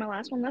forgot where my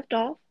last one left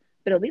off,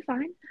 but it'll be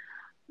fine.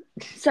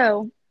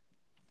 So,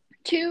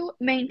 two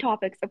main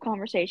topics of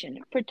conversation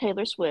for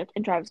Taylor Swift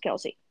and Travis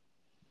Kelce.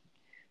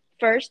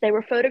 First, they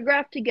were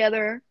photographed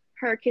together,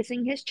 her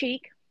kissing his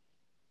cheek.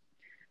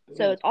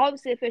 So it's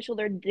obviously official.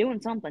 They're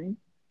doing something.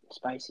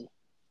 Spicy.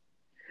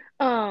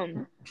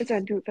 It's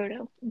a group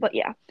photo, but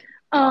yeah.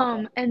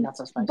 Okay, and not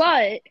so spicy.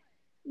 But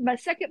my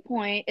second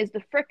point is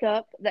the frick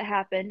up that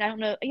happened. I don't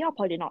know. Y'all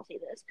probably did not see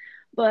this,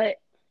 but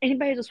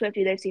anybody who's a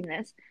Swiftie, they've seen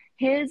this.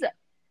 His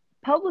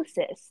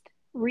publicist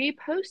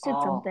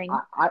reposted something.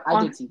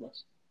 I did see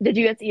this. Did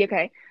you see?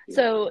 Okay. Yeah.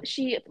 So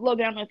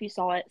Logan, I don't know if you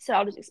saw it, so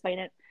I'll just explain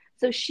it.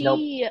 So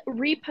she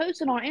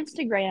reposted on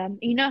Instagram.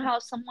 You know how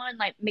someone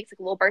like makes like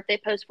a little birthday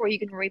post where you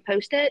can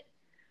repost it?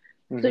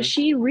 Mm-hmm. So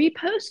she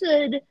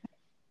reposted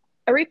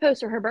a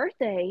repost of her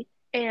birthday,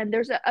 and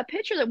there's a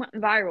picture that went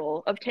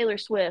viral of Taylor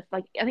Swift.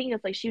 Like I think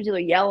it's like she was either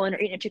yelling or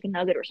eating a chicken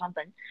nugget or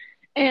something.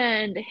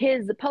 And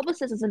the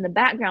publicist is in the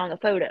background of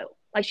the photo.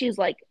 Like she's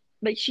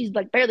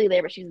barely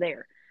there, but she's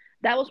there.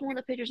 That was one of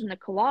the pictures in the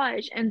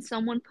collage, and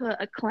someone put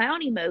a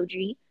clown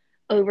emoji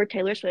over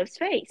Taylor Swift's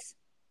face.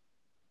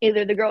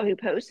 Either the girl who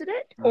posted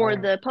it or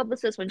the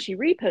publicist when she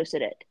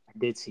reposted it. I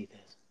did see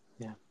this.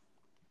 Yeah.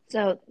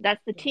 So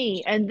that's the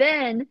tea. And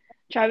then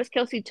Travis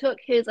Kelce took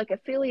his like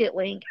affiliate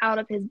link out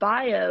of his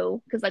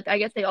bio because like I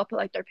guess they all put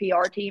like their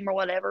PR team or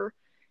whatever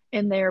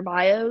in their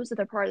bios that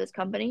they're part of this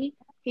company.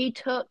 He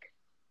took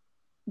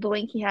the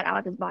link he had out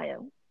of his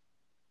bio.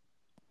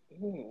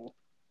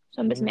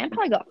 So this man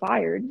probably got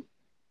fired.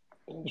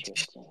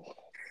 Interesting.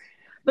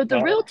 But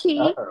the real tea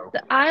Uh-oh.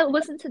 that I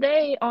listened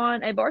today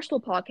on a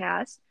Barstool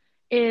podcast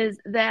is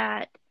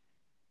that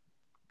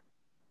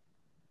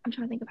I'm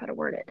trying to think of how to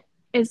word it.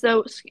 Is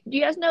though, do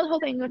you guys know the whole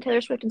thing with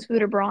Taylor Swift and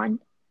Scooter Braun?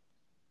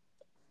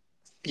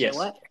 Yes.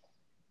 What?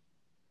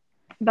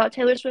 About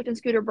Taylor Swift and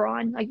Scooter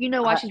Braun? Like, you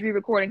know why I- she's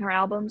re-recording her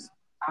albums?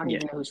 I don't Yeah.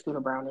 even know who Scooter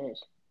Brown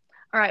is.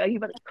 All right, you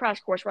about to crash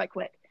course right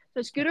quick.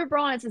 So Scooter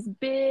Braun is this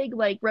big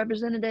like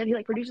representative. He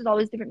like produces all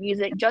this different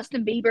music.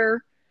 Justin Bieber,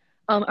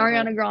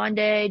 Ariana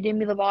Grande,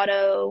 Demi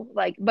Lovato,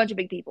 like a bunch of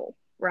big people,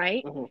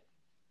 right? Mm-hmm.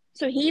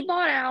 So he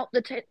bought out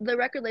the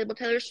record label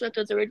Taylor Swift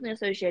was originally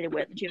associated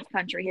with, and she was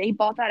country. He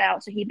bought that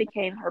out, so he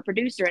became her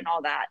producer and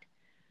all that.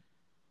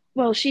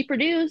 Well, she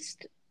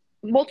produced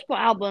multiple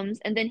albums,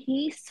 and then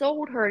he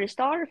sold her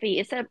discography.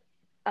 Instead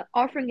of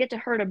offering it to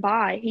her to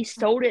buy, he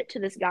sold it to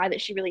this guy that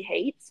she really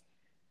hates.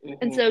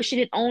 And so she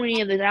didn't own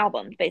any of his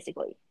albums,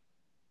 basically.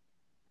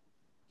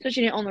 So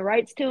she didn't own the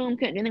rights to them,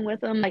 couldn't do anything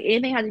with them. Like,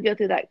 anything had to go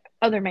through that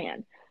other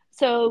man.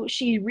 So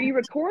she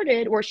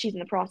re-recorded, or she's in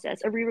the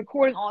process of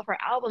re-recording all of her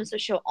albums so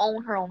she'll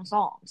own her own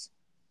songs.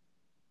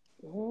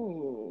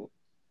 Ooh.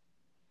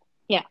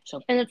 Yeah.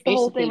 So And it's the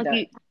whole thing with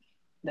basically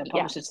you. that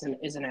publicist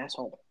is an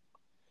asshole.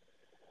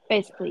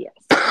 Basically,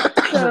 yes.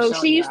 So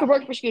So, she used to yeah.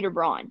 work for Scooter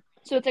Braun.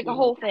 So it's like a Mhm.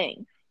 whole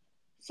thing.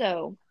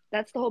 So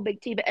that's the whole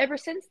big T. But ever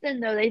since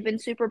then, though, they've been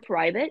super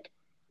private.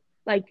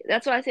 Like,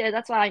 that's what I say.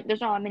 That's why there's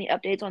not many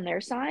updates on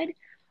their side.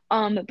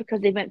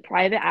 Because they went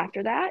private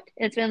after that.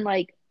 It's been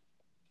like,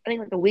 I think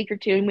like a week or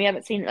two, and we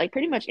haven't seen like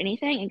pretty much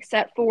anything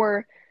except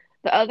for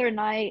the other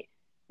night,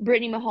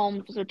 Brittany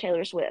Mahomes was with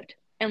Taylor Swift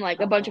and like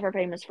a bunch of her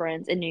famous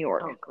friends in New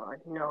York. Oh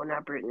God, no,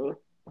 not Brittany.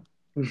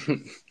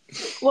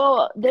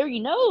 Well, there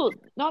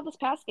not this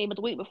past game, but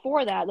the week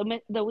before that,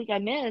 the week I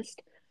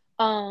missed,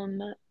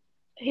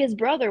 his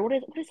brother, what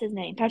is his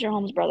name? Patrick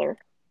Mahomes' brother.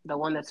 The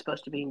one that's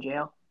supposed to be in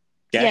jail.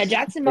 Yeah,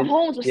 Jackson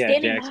Mahomes was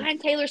standing Jackson. behind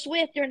Taylor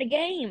Swift during the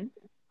game.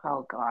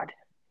 Oh God,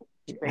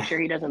 make sure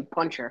he doesn't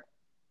punch her.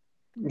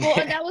 Well,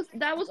 and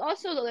that was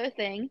also the other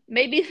thing.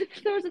 Maybe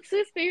there was a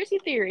conspiracy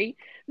theory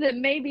that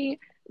maybe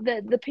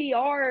the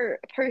PR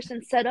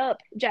person set up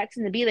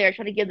Jackson to be there,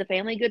 trying to give the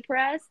family good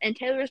press, and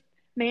Taylor's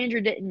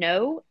manager didn't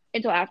know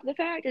until after the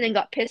fact, and then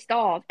got pissed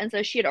off, and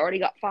so she had already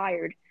got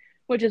fired,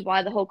 which is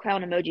why the whole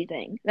clown emoji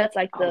thing. That's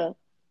like the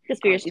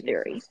conspiracy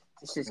theory.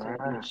 This is going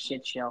to be a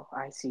shit show.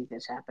 I see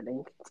this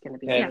happening. It's going to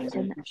be Yeah.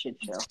 a shit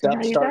show.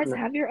 Now you guys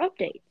have your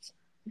updates.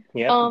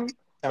 Yeah.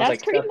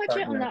 That's pretty much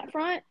it on that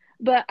front.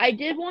 But I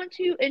did want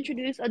to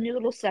introduce a new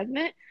little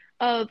segment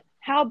of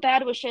how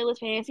bad was Shayla's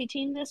fantasy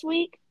team this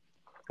week,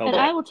 and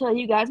I will tell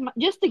you guys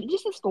just the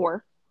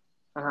score.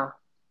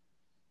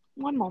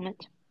 One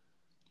moment,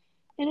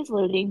 it is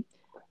loading.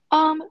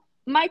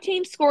 My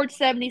team scored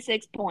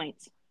 76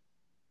 points.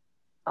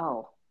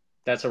 Oh,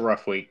 That's a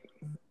rough week.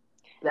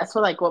 that's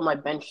what my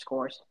bench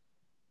scores.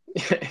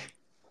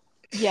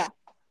 Yeah,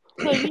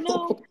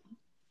 so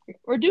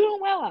we're doing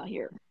well out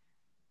here.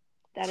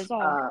 That is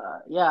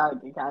all. Yeah.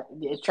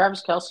 Is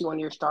Travis Kelce one of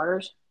your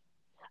starters?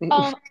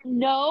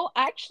 No,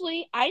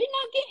 actually, I did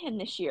not get him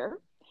this year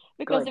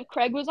because if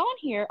Craig was on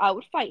here, I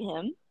would fight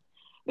him.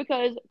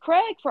 Because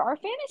Craig, for our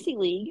fantasy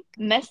league,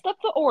 messed up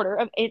the order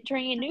of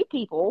entering in new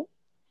people.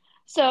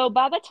 So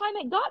by the time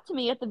it got to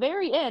me at the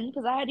very end,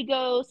 because I had to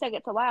go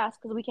second to last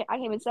because I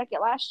came in second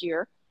last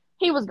year,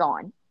 he was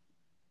gone.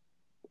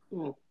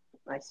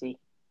 I see.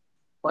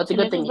 Well, it's a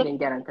good thing you didn't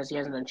get him because he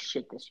hasn't done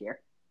shit this year.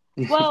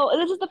 Well,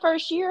 this is the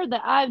first year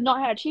that I've not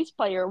had a Chiefs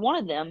player, one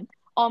of them,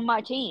 on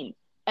my team,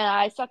 and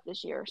I sucked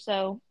this year.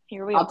 So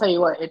here we are. I'll tell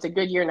you what, it's a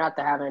good year not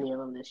to have any of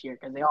them this year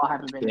because they all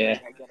haven't been very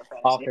good at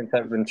fantasy. Offense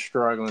have been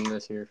struggling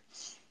this year.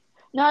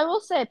 Now, I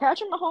will say,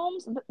 Patrick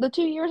Mahomes, the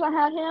 2 years I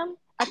had him,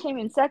 I came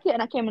in second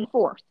and I came in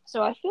fourth.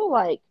 So I feel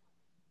like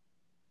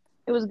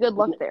it was good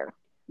luck there.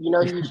 You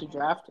know who you should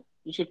draft?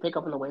 You should pick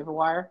up on the waiver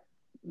wire?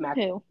 Mac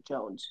Who?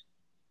 Jones.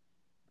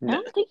 I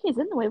don't think he's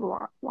in the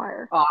waiver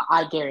wire. Oh,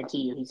 I guarantee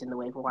you he's in the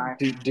waiver wire.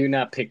 Do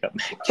not pick up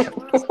Mac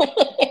Jones.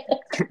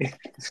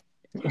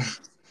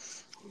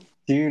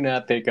 Do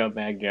not pick up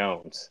Mac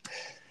Jones.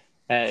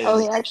 Oh,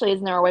 he actually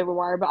is in our waiver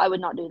wire, but I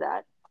would not do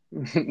that.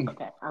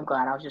 Okay, I'm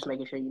glad. I was just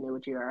making sure you knew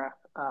what you were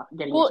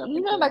getting Well, yourself into.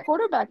 you know my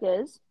quarterback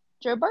is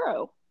Joe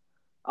Burrow.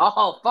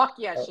 Oh, fuck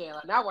yeah,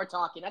 Shayla. Now we're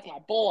talking. That's my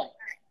boy.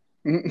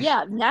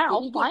 Yeah, now,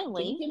 Can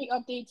finally. you give me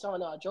updates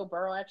on Joe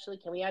Burrow, actually?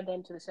 Can we add that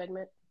into the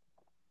segment?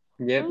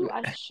 Yep. Ooh,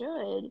 I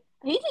should.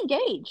 He's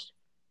engaged.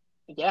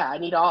 Yeah, I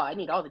need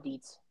all the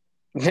deets.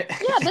 Yeah,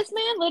 this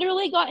man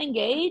literally got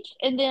engaged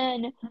and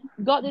then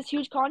got this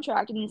huge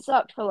contract and then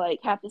sucked for like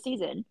half the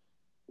season.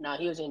 No,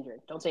 he was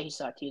injured. Don't say he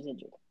sucked. He was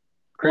injured.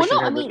 Christian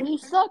Well, no, I Herbert. mean, he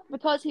sucked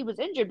because he was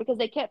injured because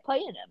they kept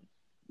playing him.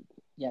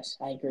 Yes,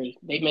 I agree.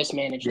 They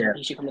mismanaged him.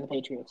 He should come to the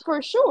Patriots.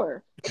 For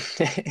sure.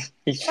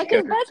 He should Like, go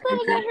his to best friend was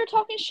Patriots. out here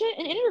talking shit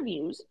in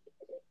interviews.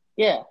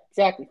 Yeah,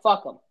 exactly.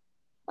 Fuck him.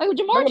 Like,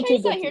 Bring Jamar him to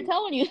Chase the out here team.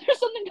 telling you there's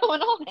something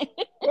going on.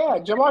 Yeah,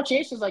 Jamar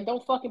Chase is like,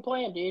 don't fucking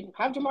play him, dude.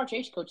 Have Jamar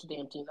Chase coach the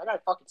damn team. That guy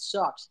fucking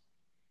sucks.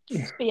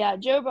 But yeah,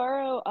 Joe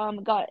Burrow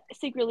got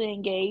secretly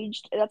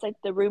engaged. That's like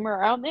the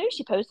rumor. I don't know if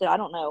she posted. I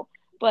don't know.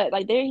 but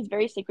like he's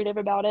very secretive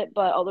about it.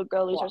 But all the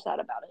girlies are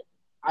sad about it.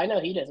 I know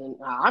he doesn't.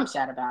 I'm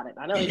sad about it.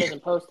 I know he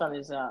doesn't post on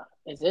his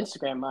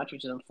Instagram much,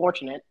 which is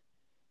unfortunate.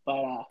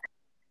 But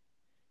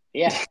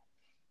yeah,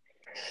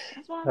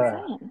 that's what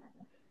I'm saying.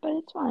 But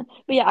it's fine.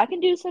 But yeah, I can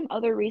do some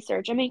other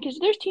research. I mean, because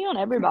there's tea on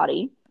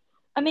everybody.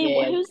 I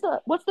mean,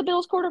 what's the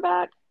Bills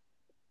quarterback?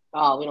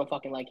 Oh, we don't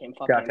fucking like him.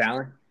 Fuck Josh him.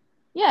 Allen.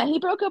 Yeah, he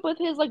broke up with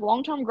his like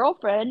long-term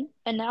girlfriend,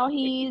 and now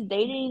he's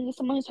dating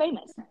someone who's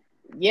famous.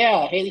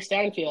 Yeah, Haley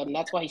Steinfeld, and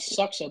that's why he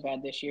sucks so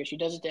bad this year. She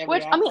does it to every.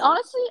 Which I mean,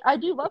 honestly, I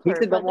do love her. He's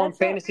the number one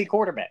fantasy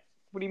quarterback.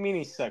 What do you mean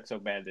he sucks so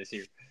bad this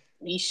year?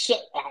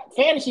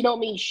 Fantasy don't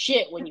mean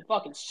shit when you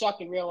fucking suck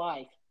in real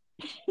life.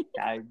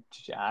 I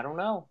don't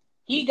know.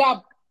 He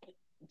got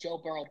Joe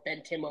Burrow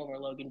bent him over,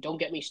 Logan. Don't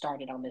get me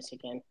started on this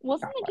again.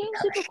 Wasn't the game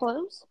super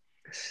close?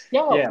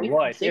 No, yeah, it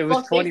was. It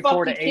was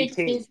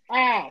 24-18. His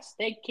ass.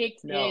 They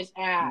kicked his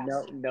ass.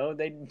 No,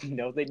 they didn't.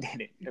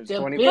 It was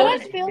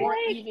 24-18. They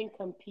weren't even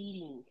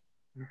competing.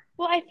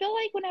 Well, I feel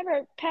like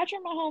whenever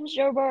Patrick Mahomes,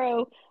 Joe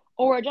Burrow,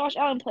 or Josh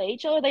Allen play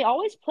each other, they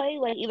always play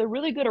like either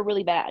really good or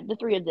really bad. The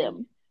three of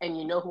them. And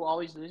you know who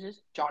always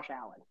loses? Josh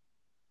Allen.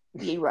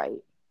 You're right.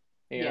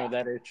 You know,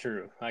 that is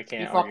true. I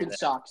can't. He fucking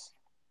sucks.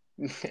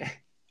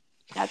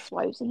 That's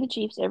why we've seen the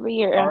Chiefs every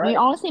year. And we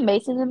honestly may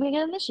see them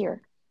again this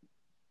year.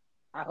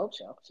 I hope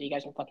so. So you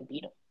guys can fucking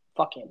beat him.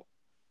 Fuck him.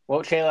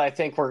 Well, Shayla, I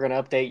think we're going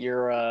to update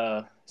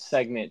your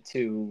segment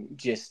to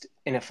just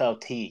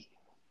NFL tea.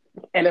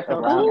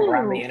 NFL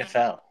around the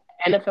NFL.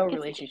 NFL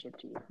relationship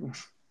team.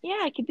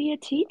 Yeah, it could be a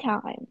tea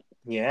time.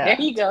 Yeah. There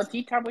you go.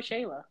 Tea time with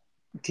Shayla.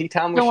 Tea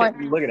time with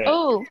Shayla. Look at it.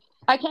 Oh,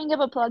 I can give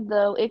a plug,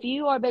 though. If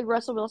you are a big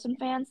Russell Wilson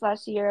fan /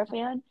 Sierra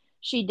fan,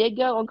 she did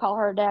go and call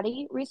her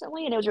daddy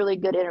recently, and it was a really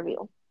good interview.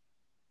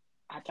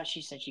 I thought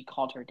she said she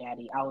called her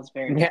daddy. I was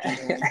very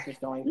confused where this was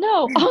going.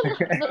 No,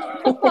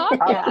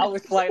 I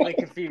was slightly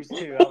confused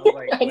too. I was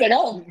like, I was like,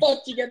 "How the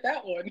fuck did you get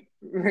that one?"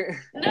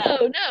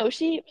 No,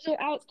 she was on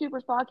Alex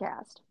Cooper's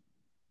podcast.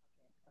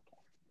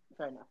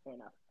 Okay, fair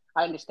enough.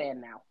 I understand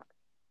now.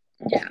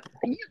 Yeah,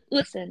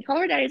 listen,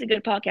 Call Her Daddy is a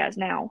good podcast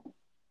now.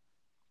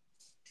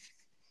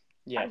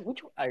 Yeah,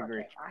 I agree.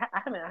 Okay.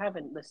 I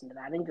haven't listened to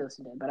that. I didn't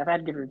listen to it, but I've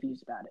had good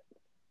reviews about it.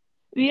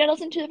 You gotta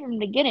listen to it from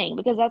the beginning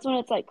because that's when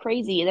it's like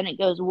crazy. Then it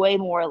goes way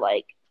more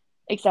like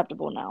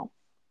acceptable now.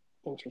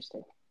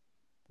 Interesting.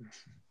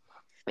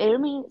 I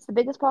mean, it's the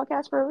biggest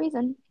podcast for a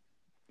reason.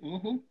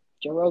 Mm-hmm.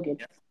 Joe Rogan.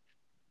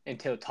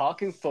 Until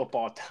talking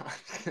football time.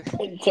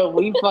 Until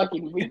we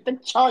fucking read the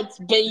charts,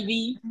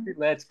 baby.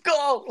 Let's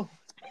go.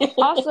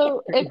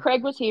 Also, if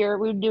Craig was here,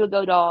 we would do a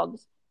Go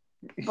Dogs.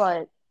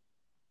 But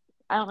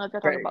I don't know if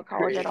they're talking about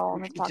college at all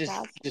on this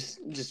podcast.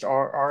 Just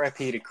RIP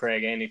to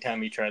Craig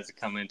anytime he tries to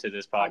come into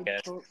this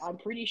podcast. I'm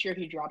pretty sure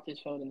he dropped his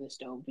phone in the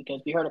stove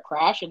because we heard a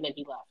crash and then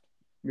he left.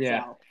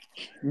 Yeah.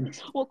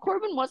 So. Well,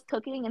 Corbin was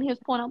cooking and he was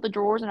pulling out the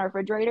drawers in our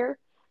refrigerator.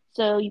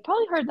 So you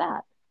probably heard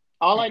that.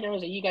 All I know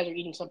is that you guys are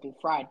eating something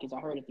fried because I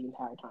heard it the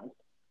entire time.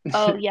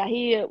 Oh, yeah.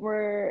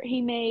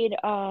 He made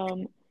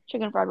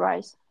chicken fried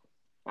rice.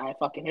 I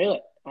fucking knew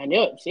it. I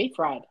knew it. See,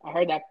 fried. I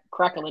heard that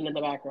crackling in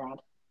the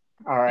background.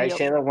 All right,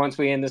 Shayla, once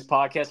we end this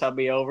podcast, I'll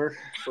be over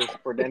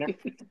for dinner.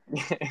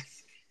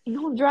 You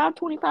gonna drive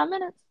 25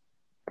 minutes?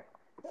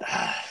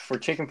 For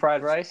chicken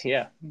fried rice?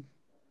 Yeah.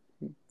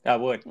 I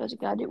would. That's what you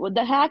gotta do. Well,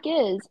 the hack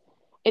is,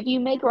 if you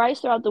make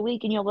rice throughout the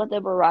week and you have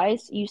leftover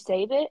rice, you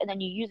save it and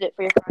then you use it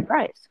for your fried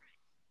rice.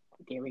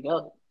 There we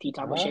go. Tea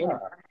time with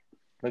Shayla.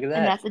 Look at that.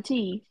 And that's the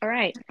tea. All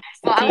right.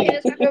 Well, I'll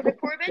get this back over to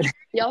Corbin.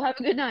 Y'all have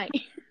a good night.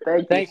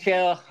 Thanks,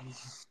 Shayla.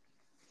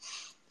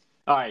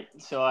 All right,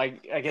 so I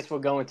guess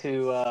we'll go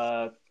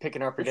into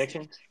picking our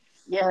predictions.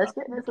 Yeah, let's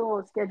get this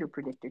little schedule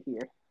predictor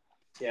here.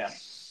 Yeah.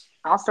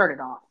 I'll start it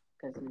off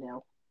because,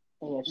 AFC.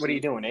 What are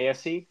you doing,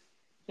 AFC?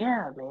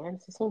 Yeah, man.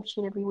 It's the same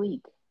shit every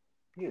week.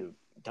 Dude,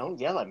 don't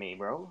yell at me,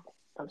 bro.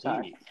 I'm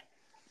sorry.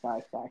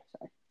 Sorry.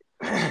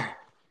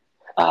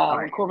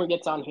 When Corbin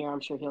gets on here, I'm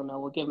sure he'll know.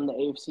 We'll give him the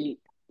AFC,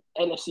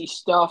 NFC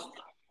stuff.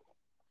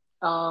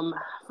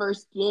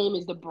 First game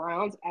is the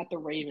Browns at the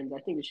Ravens.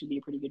 I think this should be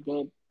a pretty good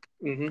game.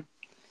 Mm-hmm.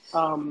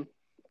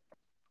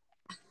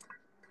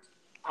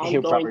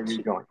 He'll probably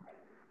be going.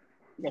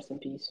 Rest in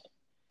peace.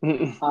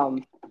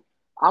 I'm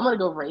gonna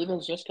go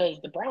Ravens just because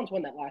the Browns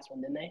won that last one,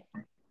 didn't they?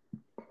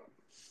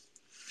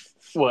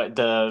 What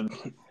the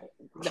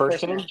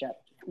first game? Matchup.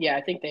 Yeah,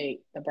 I think the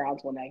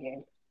Browns won that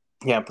game.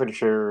 Yeah, I'm pretty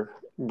sure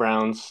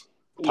Browns.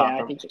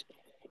 I think.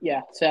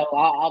 Yeah, so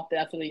I'll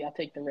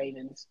take the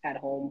Ravens at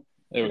home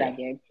for that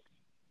game.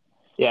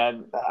 Yeah,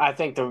 I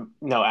think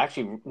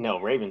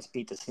Ravens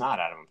beat the snot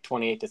out of them,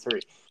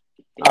 28-3.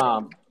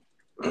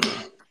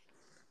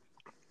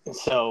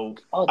 So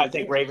I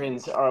think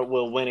Ravens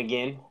will win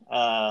again.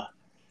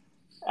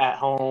 At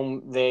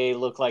home, they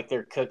look like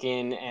they're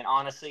cooking, and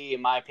honestly,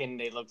 in my opinion,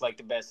 they look like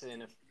the best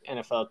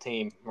NFL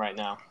team right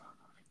now.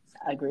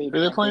 I agree. Who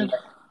are they playing?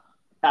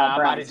 I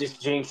might have just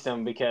jinxed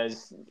them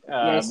because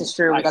this is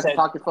true. We got to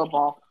talk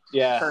football.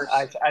 Yeah,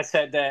 I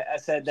said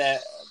that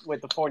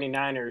with the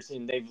 49ers,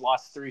 and they've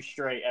lost 3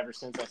 straight ever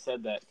since I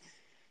said that.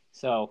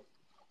 So,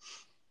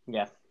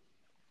 yeah.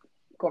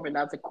 Corbin,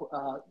 that's a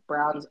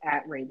Browns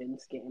at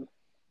Ravens game.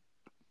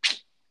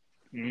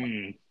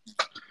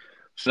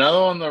 It's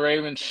another one the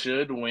Ravens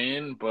should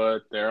win,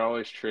 but they're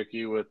always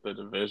tricky with the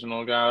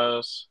divisional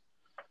guys.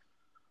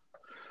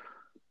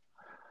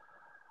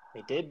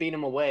 They did beat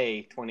them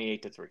away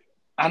 28-3.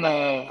 I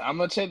know. I'm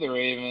gonna take the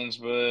Ravens,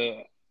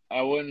 but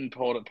I wouldn't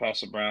hold it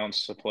past the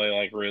Browns to play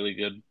like really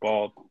good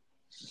ball.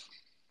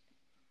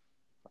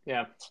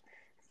 Yeah.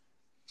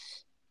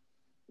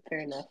 Fair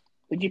enough.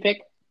 Who'd you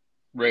pick?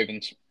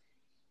 Ravens.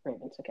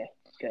 Ravens. Okay,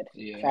 good.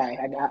 Yeah. Sorry,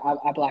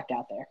 I blacked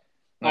out there.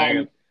 No,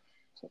 you're good.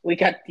 We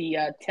got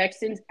the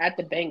Texans at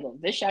the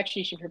Bengals. This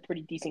actually should be a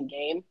pretty decent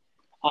game.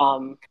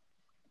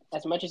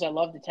 As much as I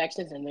love the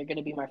Texans, and they're going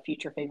to be my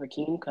future favorite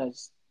team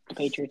because the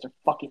Patriots are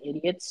fucking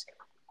idiots,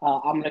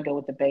 I'm going to go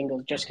with the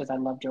Bengals just because I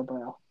love Joe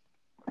Burrow.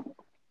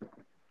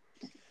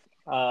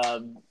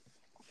 What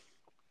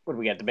do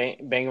we got? The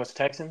Bengals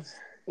Texans?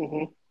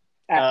 Mm-hmm.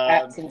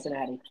 At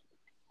Cincinnati.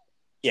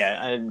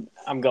 Yeah,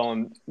 I'm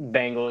going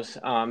Bengals.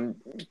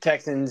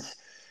 Texans,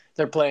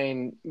 they're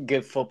playing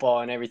good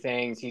football and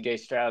everything. CJ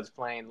Stroud's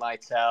playing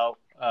lights out,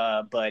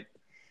 but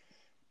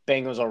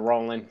Bengals are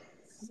rolling.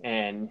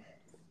 And,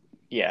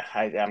 yeah,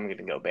 I'm going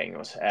to go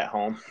Bengals at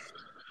home.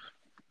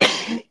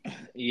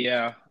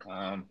 Yeah.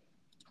 I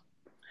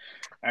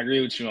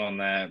agree with you on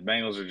that.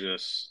 Bengals are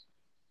just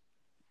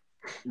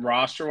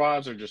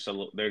roster-wise they're just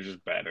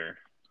better.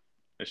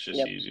 It's just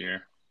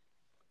easier.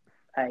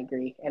 I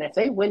agree. And if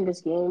they win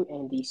this game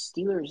and the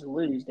Steelers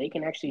lose, they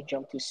can actually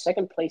jump to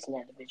second place in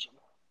that division,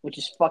 which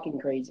is fucking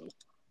crazy.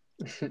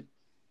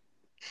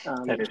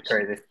 That is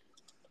crazy.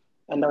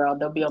 And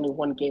they'll be only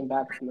one game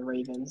back from the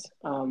Ravens.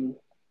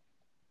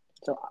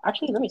 So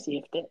actually, let me see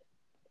if they.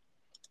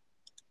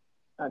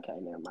 Okay,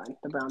 never mind.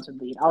 The Browns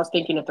would lead. I was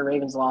thinking if the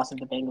Ravens lost, if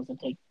the Bengals would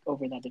take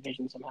over that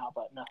division somehow,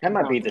 but no. That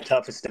might be the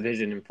toughest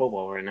division in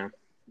football right now.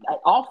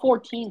 All four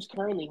teams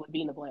currently would be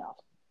in the playoffs.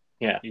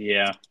 Yeah.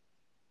 Yeah.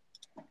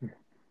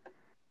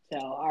 So,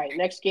 all right,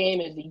 next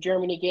game is the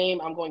Germany game.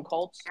 I'm going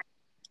Colts.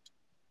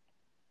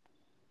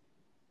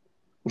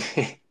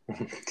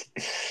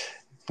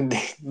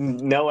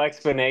 No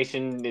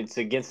explanation. It's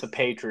against the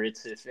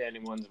Patriots, if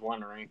anyone's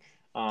wondering.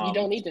 You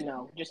don't need to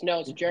know. Just know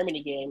it's a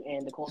Germany game,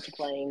 and the Colts are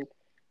playing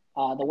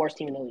the worst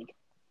team in the league.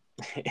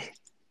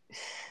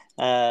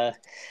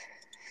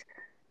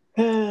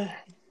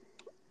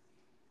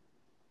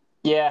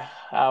 Yeah,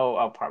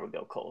 I'll probably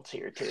go Colts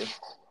here too.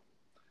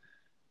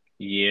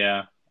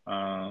 Yeah.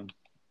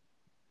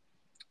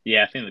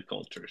 Yeah, I think the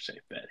Colts are a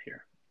safe bet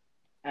here.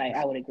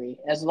 I would agree.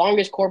 As long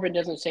as Corbin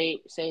doesn't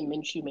say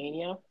Minshew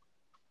Mania,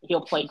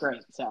 he'll play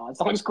great. So as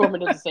long as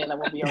Corbin doesn't say that,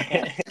 we'll be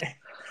okay.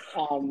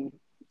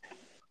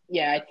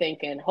 Yeah, I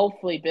think, and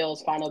hopefully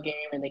Bill's final game,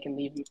 and they can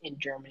leave in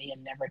Germany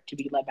and never to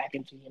be let back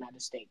into the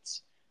United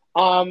States.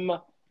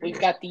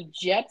 We've got the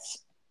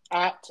Jets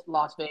at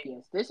Las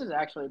Vegas. This is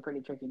actually a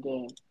pretty tricky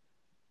game.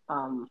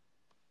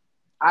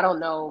 I don't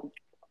know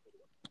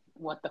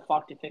what the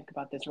fuck to think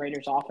about this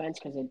Raiders offense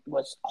because it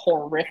was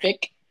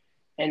horrific,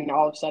 and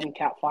all of a sudden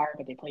caught fire,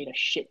 but they played a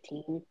shit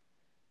team.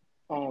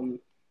 And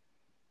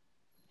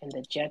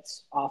the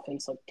Jets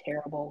offense looked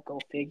terrible. Go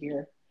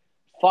figure.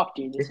 Fuck,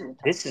 dude.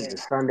 This is a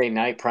Sunday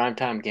night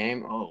primetime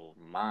game. Oh,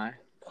 my.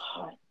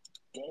 God,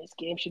 this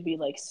game should be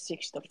like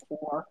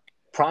 6-4.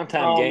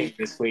 Primetime games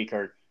this week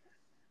are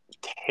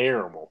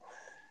terrible.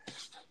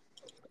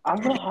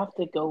 I'm going to have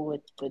to go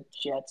with the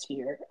Jets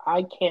here.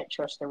 I can't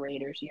trust the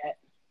Raiders yet.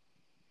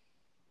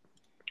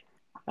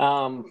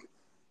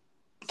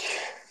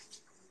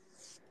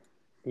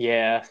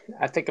 Yeah,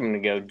 I think I'm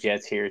going to go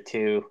Jets here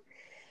too.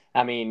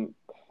 I mean,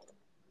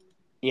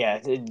 yeah,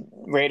 the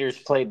Raiders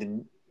played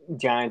the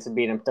Giants and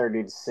beat them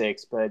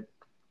 30-6, but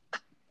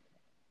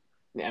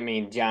I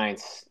mean,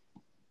 Giants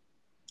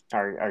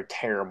are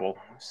terrible.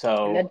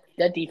 So and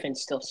that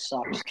defense still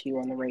sucks too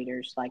on the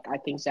Raiders. Like I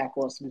think Zach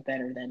Wilson's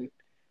better than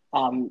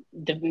Danny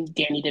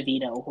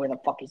DeVito, where the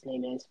fuck his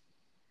name is.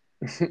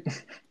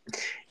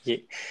 Yeah.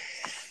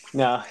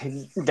 No,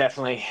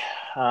 definitely.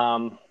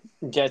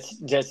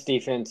 Jets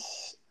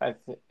defense, I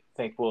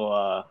think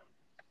will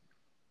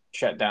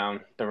shut down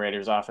the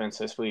Raiders offense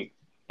this week,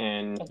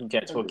 and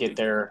Jets will get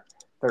their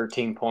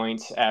 13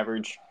 points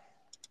average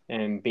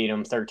and beat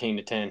them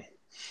 13-10.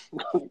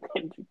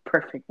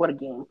 Perfect. What a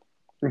game.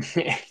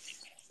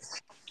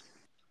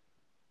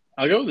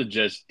 I'll go with the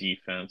Jets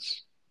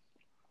defense.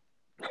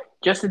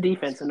 Just the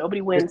defense, so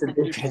nobody wins. The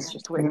defense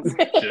just wins.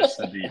 Just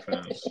the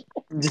defense.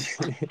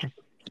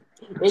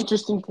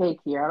 Interesting take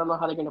here. I don't know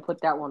how they're going to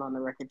put that one on the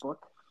record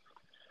book.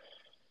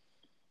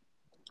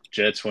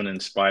 Jets win in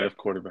spite of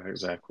quarterback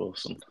Zach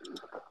Wilson.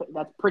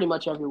 That's pretty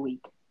much every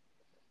week.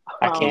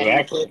 I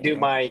can't do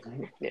my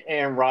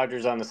Aaron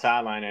Rodgers on the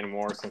sideline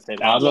anymore since they.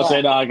 I was gonna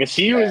say, dog, because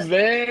he was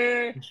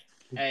there.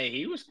 Hey,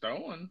 he was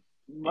throwing.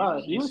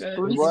 Bro, he was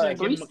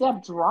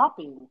three-step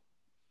dropping.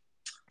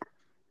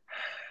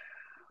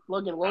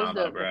 Logan, what was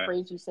the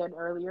phrase you said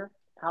earlier?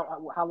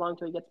 How long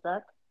till he gets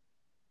back?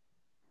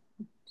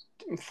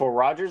 For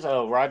Rodgers?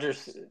 Oh,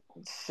 Rodgers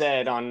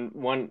said on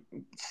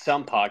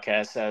some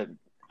podcast,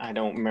 I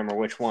don't remember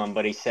which one,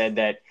 but he said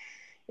that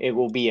it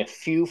will be a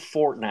few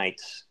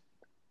fortnights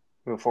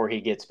before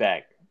he gets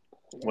back,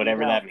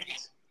 whatever that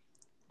means.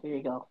 There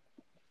you go.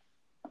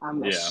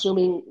 I'm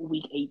assuming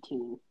week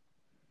 18.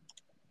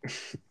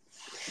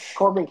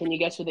 Corbin, can you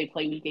guess who they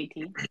play week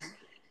 18?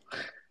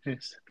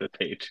 It's the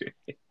Patriots.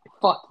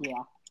 Fuck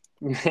yeah.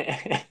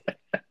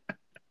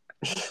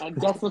 And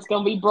guess what's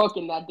going to be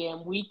broken that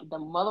damn week? The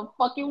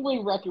motherfucking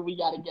win record we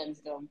got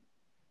against them.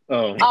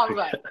 Oh, all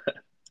right.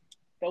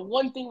 The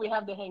one thing we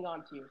have to hang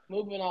on to.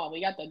 Moving on,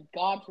 we got the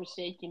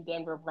godforsaken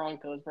Denver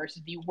Broncos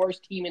versus the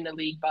worst team in the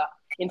league, but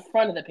in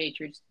front of the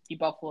Patriots, the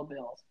Buffalo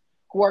Bills,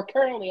 who are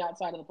currently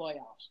outside of the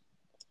playoffs.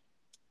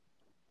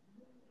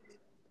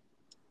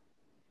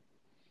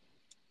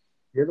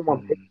 You're the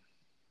one picking.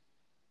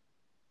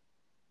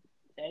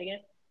 Say it again.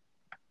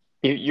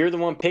 You're the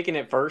one picking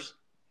it first.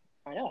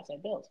 I know. I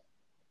said Bills.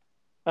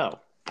 Oh,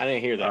 I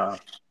didn't hear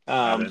that.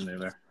 I didn't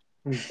either.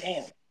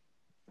 Damn.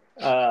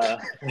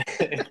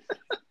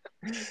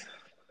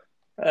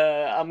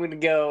 I'm gonna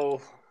go.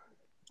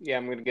 Yeah,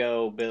 I'm gonna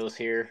go Bills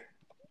here.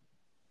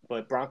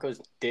 But Broncos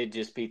did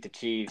just beat the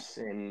Chiefs,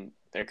 and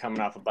they're coming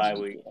off a bye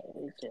week.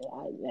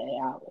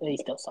 They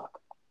still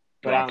suck.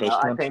 But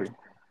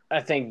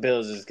I think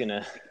Bills is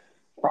gonna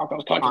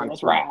Broncos country.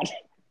 That's rad.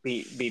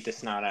 Beat the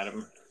snot out of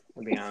them.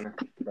 To be honest,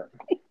 but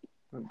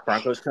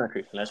Broncos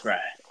country. Let's ride.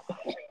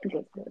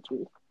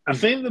 I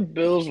think the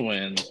Bills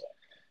win,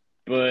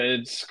 but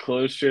it's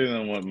closer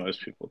than what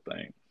most people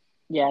think.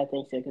 Yeah, I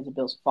think so because the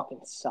Bills fucking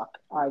suck.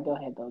 All right, go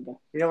ahead, Logan.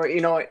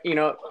 You know what?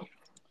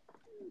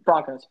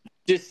 Broncos.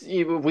 Just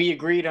we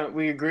agreed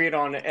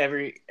on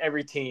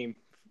every team,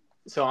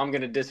 so I'm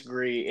gonna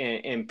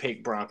disagree and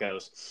pick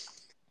Broncos.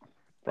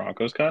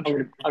 Broncos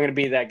country. I'm gonna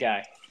be that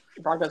guy.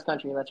 Broncos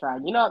country. That's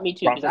right. You know what? Me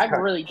too. Because I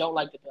really don't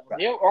like the Bills.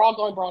 We're all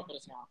going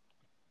Broncos now.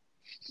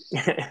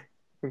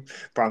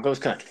 Broncos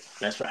country.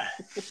 That's right.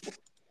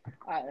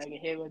 All right, I can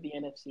hit with the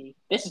NFC.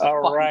 This is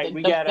all right.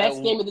 We got the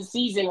best game of the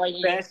season right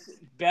here.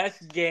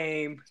 Best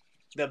game.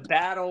 The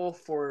battle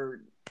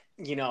for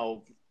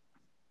their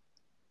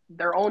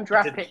own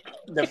draft pick.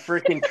 The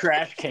freaking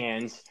trash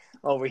cans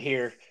over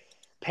here.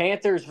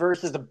 Panthers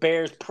versus the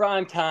Bears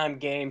primetime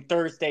game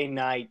Thursday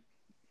night.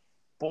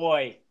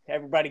 Boy,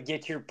 everybody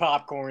get your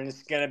popcorn.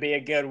 It's going to be a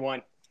good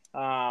one.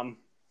 I'd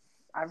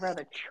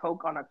rather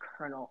choke on a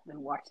kernel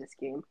than watch this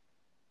game.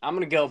 I'm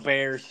going to go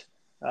Bears.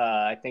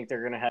 I think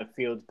they're going to have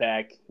Fields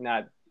back.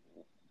 Not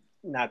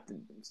that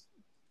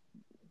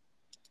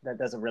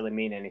doesn't really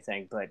mean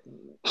anything, but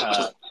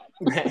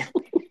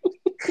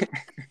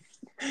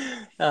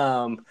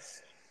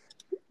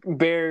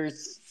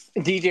Bears.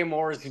 DJ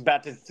Moore is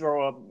about to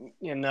throw up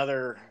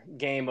another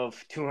game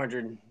of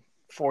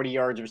 240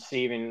 yards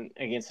receiving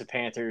against the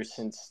Panthers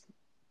since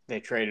they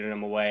traded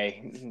him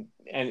away.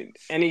 And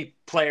any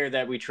player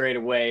that we trade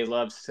away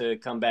loves to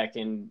come back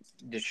and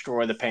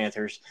destroy the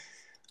Panthers.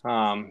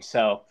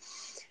 So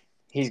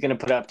he's going to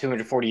put up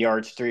 240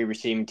 yards, 3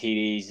 receiving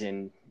TDs,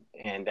 and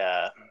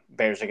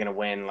Bears are going to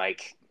win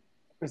like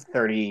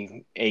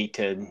 38-3.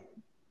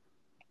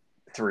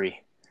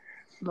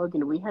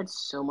 Logan, we had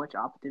so much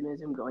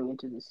optimism going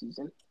into the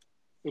season.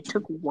 It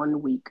took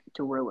 1 week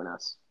to ruin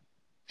us.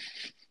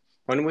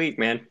 1 week,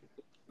 man.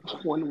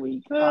 1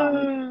 week.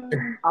 I'm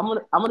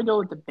gonna go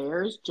with the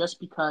Bears just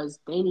because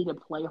they need to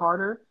play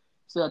harder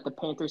so that the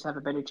Panthers have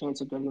a better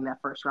chance of getting that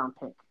first round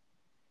pick.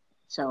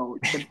 So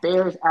the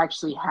Bears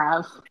actually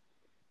have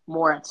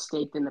more at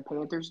stake than the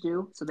Panthers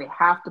do. So they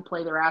have to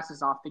play their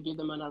asses off to give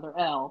them another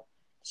L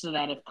so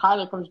that if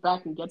Kyler comes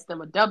back and gets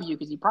them a W,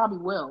 because he probably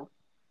will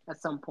at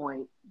some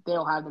point,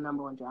 they'll have the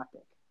number 1 draft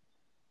pick.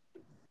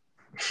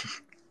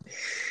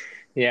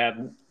 Yeah,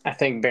 I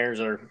think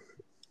Bears are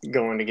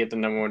going to get the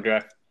number 1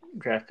 draft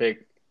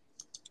pick.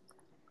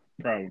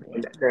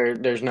 Probably.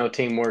 There's no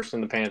team worse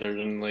than the Panthers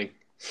in the league.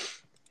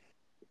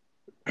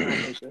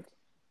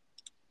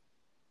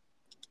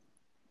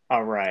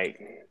 All right.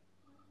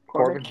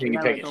 Corbin, who you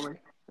picking?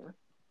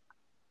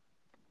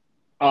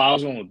 Oh, I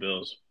was going with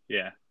Bills.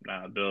 Yeah,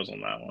 Bills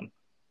on that one.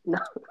 No.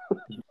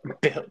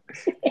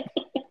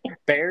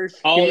 Bears?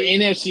 Oh,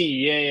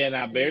 NFC.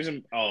 Yeah. Bears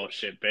and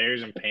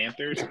Bears and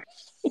Panthers.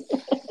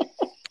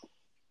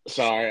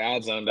 Sorry, I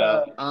zoned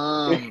out.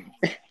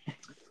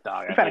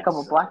 We've had a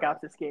couple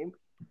blackouts this game.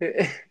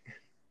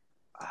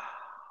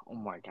 Oh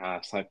my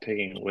gosh, like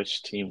picking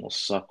which team will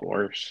suck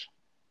worse.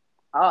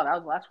 Oh, that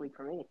was last week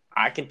for me.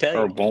 I can tell you.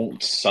 Or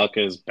won't suck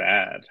as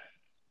bad.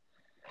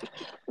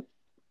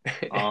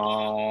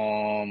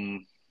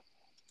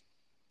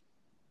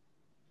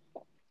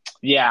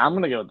 Yeah, I'm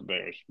gonna go with the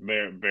Bears.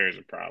 Bears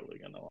are probably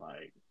gonna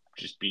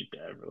just beat the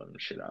ever living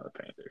shit out of the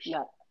Panthers.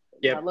 Yeah.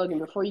 Yep. Now, Logan,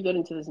 before you get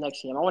into this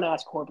next game, I want to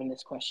ask Corbin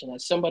this question.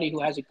 As somebody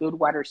who has a good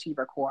wide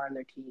receiver core on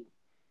their team,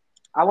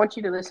 I want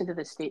you to listen to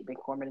this statement,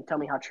 Corbin, and tell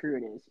me how true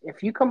it is.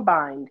 If you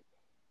combined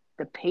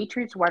the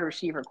Patriots wide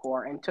receiver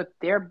core and took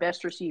their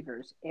best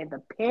receivers and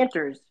the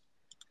Panthers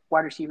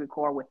wide receiver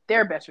core with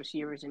their best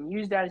receivers and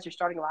used that as your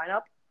starting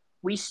lineup,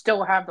 we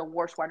still have the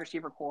worst wide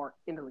receiver core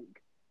in the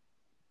league.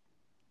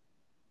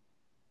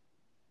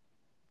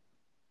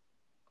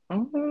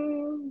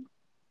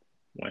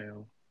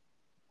 Well,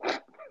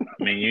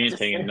 I mean, you ain't Just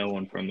taking saying. no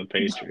one from the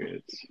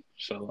Patriots.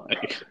 So,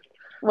 like,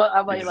 Well,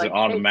 I'm he's like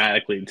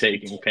automatically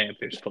taking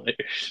Panthers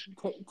players.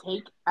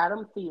 take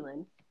Adam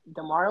Thielen,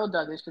 Demario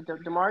Douglas, because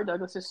Demario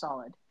Douglas is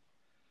solid,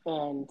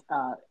 and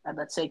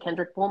let's say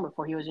Kendrick Bourne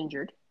before he was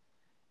injured,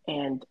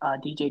 and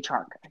DJ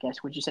Chark. I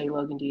guess would you say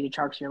Logan DJ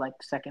Chark's your like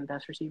second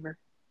best receiver?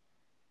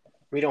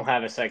 We don't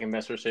have a second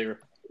best receiver.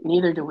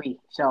 Neither do we.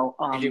 So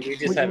We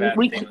just have Adam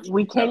Thielen.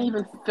 we can't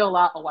even fill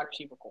out a wide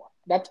receiver core.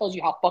 That tells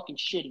you how fucking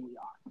shitty we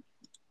are.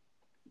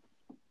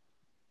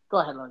 Go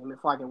ahead, Logan,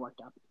 before I get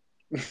worked up.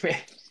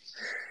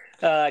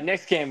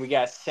 Next game, we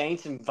got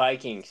Saints and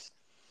Vikings.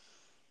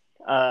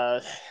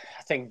 I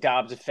think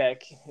Dobbs'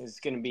 effect is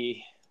going to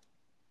be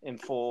in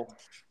full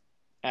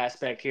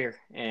aspect here,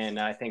 and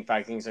I think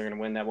Vikings are going to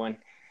win that one.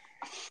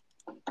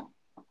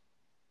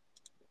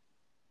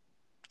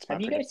 Have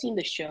you guys seen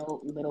the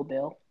show Little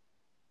Bill?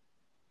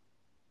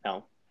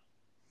 No.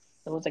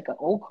 It was like an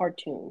old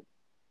cartoon.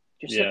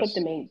 Just look Yes. up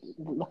the main.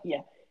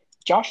 Yeah,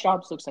 Josh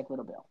Dobbs looks like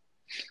Little Bill.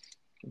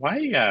 Why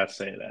you gotta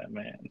say that,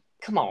 man?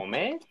 Come on,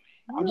 man.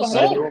 I'm You just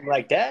don't have to saying. do him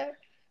like that.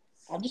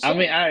 I'm just I saying.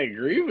 mean, I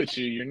agree with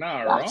you. You're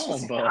not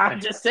wrong, but I'm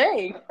just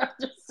saying. I'm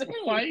just saying.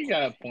 why you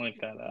gotta point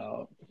that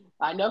out?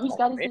 I know he's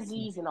got his man.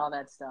 disease and all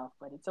that stuff,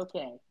 but it's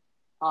okay.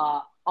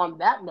 On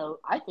that note,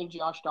 I think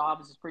Josh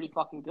Dobbs is pretty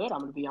fucking good. I'm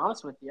going to be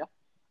honest with you.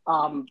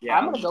 Yeah.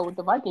 I'm going to go with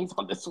the Vikings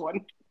on this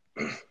one.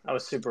 I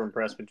was super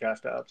impressed with Josh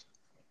Dobbs.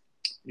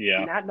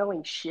 Yeah. Not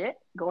knowing shit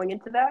going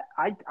into that,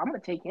 I'm going to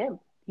take him.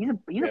 He's a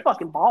Yeah.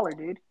 fucking baller,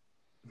 dude.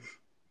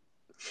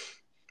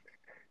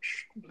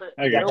 But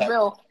I agree. Little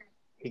Bill,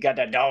 He got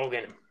that dog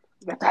in him.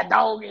 got that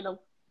dog in him.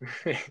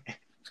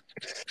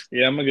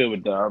 Yeah, I'm gonna go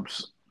with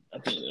Dobbs. I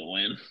think they'll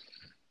win.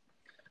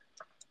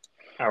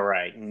 All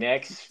right.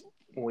 Next,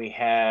 we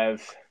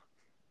have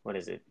what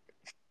is it?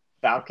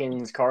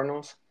 Falcons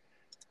Cardinals.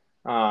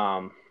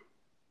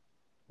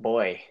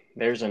 Boy,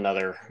 there's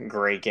another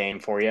great game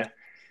for you.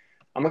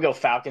 I'm gonna go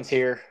Falcons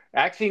here.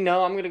 Actually,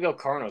 no, I'm gonna go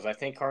Cardinals. I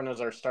think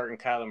Cardinals are starting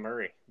Kyler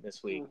Murray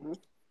this week, Mm-hmm.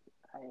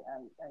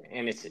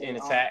 and it's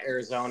at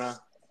Arizona.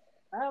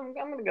 I'm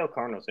gonna go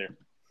Cardinals here.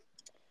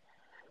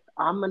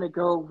 I'm going to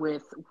go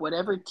with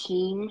whatever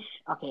team.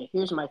 Okay,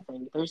 here's my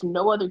thing. There's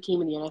no other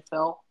team in the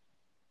NFL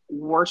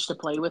worse to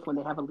play with when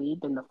they have a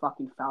lead than the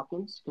fucking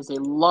Falcons because they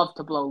love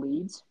to blow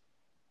leads.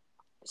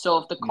 So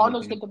if the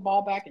Cardinals get the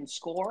ball back and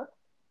score,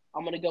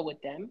 I'm going to go with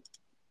them.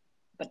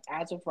 But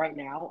as of right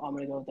now, I'm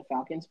going to go with the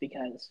Falcons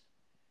because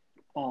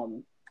I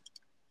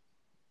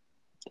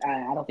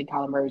don't think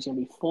Kyler Murray is going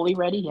to be fully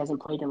ready. He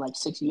hasn't played in like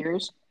 6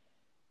 years.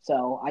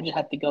 So I just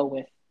have to go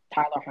with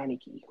Tyler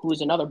Heineke, who is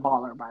another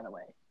baller, by the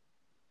way.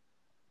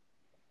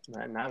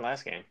 Not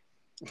last game.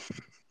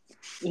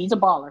 He's a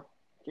baller.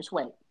 Just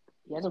wait.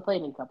 He hasn't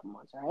played in a couple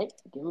months, all right?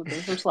 Give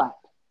him some slack.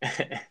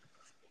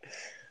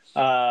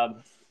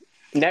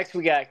 Next,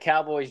 we got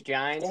Cowboys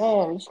Giants. Damn,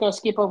 you're just going to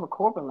skip over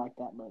Corbin like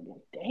that,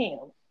 Logan.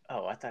 Damn.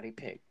 Oh, I thought he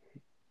picked.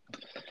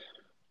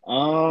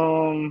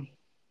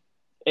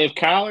 If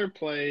Kyler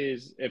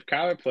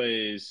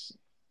plays,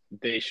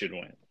 they should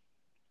win.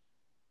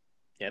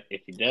 Yep.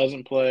 If he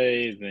doesn't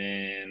play,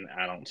 then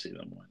I don't see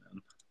them winning.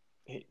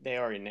 They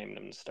already named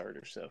him the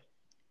starter, so.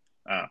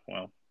 Ah,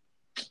 well.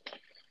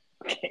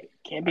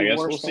 Can't I be guess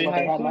worse we'll than see what how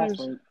they it had last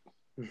plays.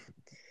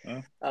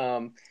 week.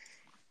 All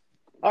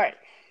right.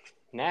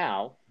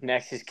 Now,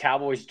 next is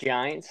Cowboys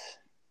Giants.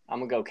 I'm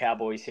gonna go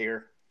Cowboys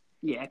here.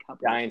 Yeah,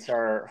 Cowboys. Giants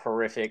are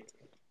horrific.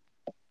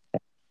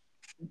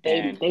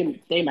 They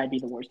might be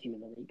the worst team in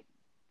the league.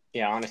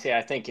 Yeah, honestly,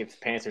 I think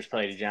if Panthers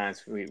play the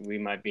Giants, we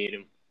might beat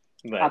them.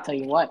 But I'll tell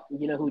you what.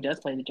 You know who does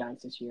play the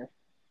Giants this year?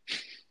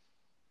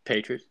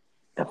 Patriots.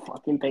 The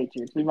fucking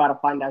Patriots. We about to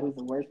find out who's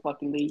the worst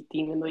fucking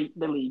team in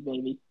the league,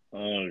 baby.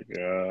 Oh,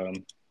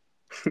 God.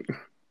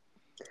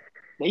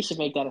 They should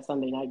make that a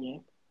Sunday night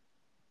game.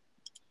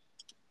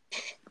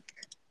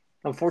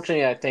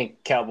 Unfortunately, I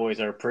think Cowboys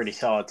are a pretty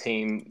solid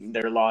team.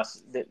 Their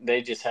loss,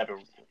 they just have a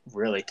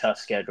really tough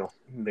schedule,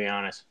 to be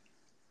honest.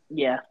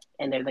 Yeah,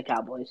 and they're the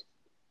Cowboys.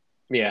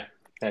 Yeah,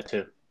 that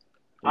too.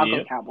 I'll go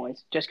Yep.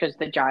 Cowboys. Just because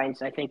the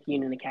Giants, I think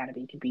Union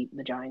Academy could beat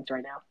the Giants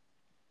right now.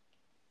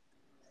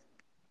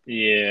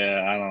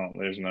 Yeah, I don't.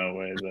 There's no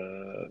way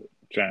the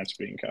Giants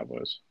beating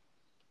Cowboys.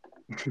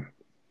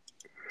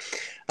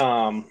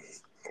 All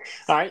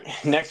right,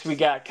 next we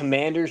got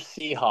Commanders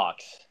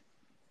Seahawks.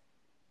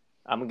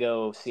 I'm gonna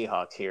go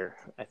Seahawks here.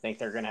 I think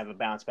they're gonna have a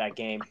bounce back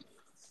game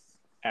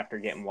after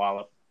getting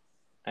walloped,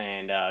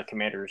 and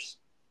Commanders,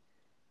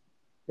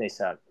 they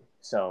suck.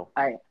 So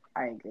I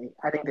agree.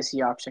 I think the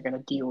Seahawks are going to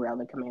derail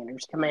the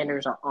Commanders.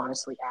 Commanders are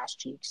honestly ass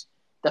cheeks.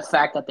 The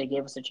fact that they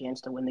gave us a chance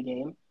to win the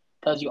game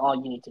tells you all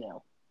you need to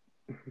know.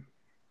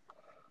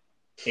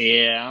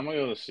 Yeah, I'm gonna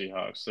go with the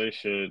Seahawks.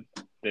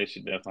 They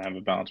should definitely have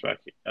a bounce back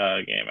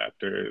game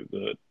after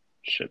the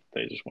shit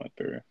they just went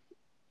through.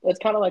 It's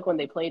kind of like when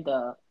they played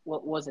I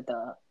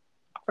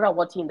forgot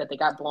what team that they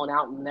got blown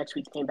out and the next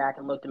week came back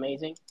and looked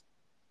amazing.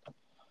 I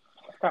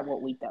forgot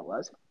what week that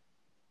was.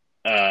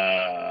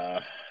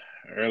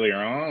 Earlier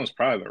on, it was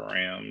probably the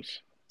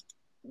Rams.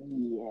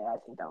 Yeah, I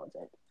think that was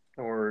it.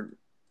 or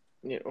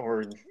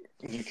Or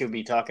you could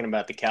be talking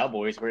about the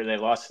Cowboys where they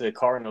lost to the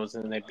Cardinals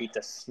and they beat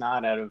the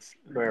snot out of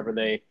whoever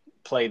they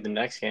played the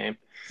next game.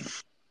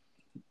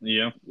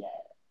 Yeah.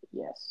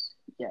 Yes.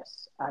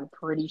 I'm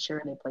pretty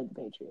sure they played the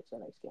Patriots the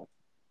next game.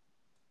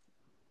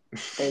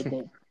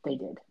 They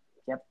did.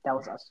 Yep, that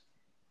was us.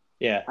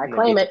 Yeah. I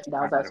claim it.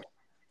 That was us.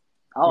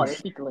 Oh, they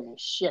beat the living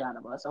shit out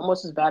of us.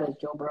 Almost as bad as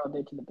Joe Burrow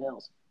did to the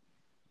Bills.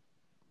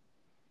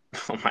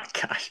 Oh, my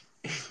gosh.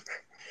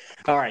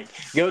 All right.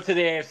 Go to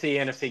the AFC,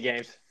 NFC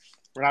games.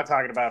 We're not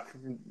talking about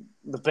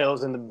the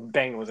Bills and the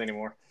Bengals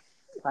anymore.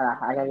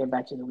 I got to get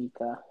back to the week.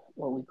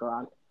 What week we're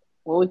on?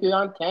 What week we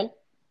on? 10?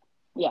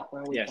 Yeah,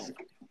 we're on week 10.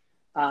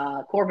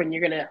 Corbin,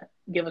 you're going to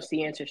give us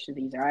the answers to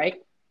these, all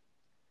right?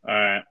 All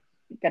right.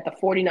 Got the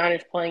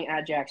 49ers playing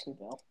at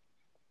Jacksonville.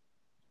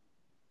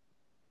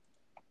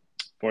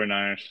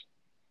 49ers.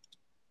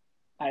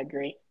 I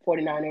agree.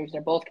 49ers,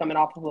 they're both coming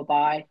off of a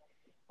bye.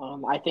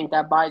 I think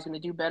that bye is going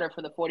to do better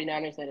for the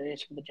 49ers than it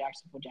is for the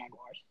Jacksonville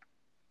Jaguars.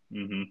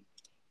 Mm-hmm.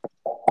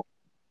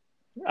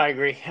 I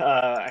agree.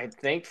 I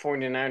think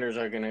 49ers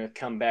are going to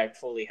come back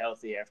fully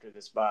healthy after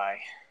this bye.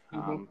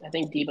 I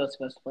think Debo's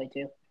supposed to play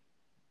too.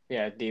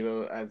 Yeah,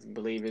 Debo, I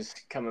believe, is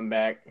coming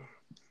back.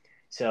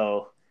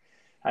 So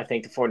I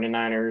think the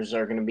 49ers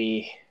are going to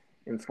be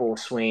in full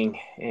swing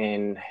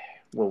and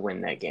will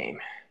win that game.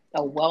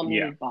 A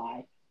well-needed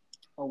bye.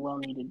 A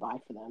well-needed bye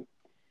for them.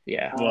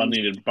 Yeah.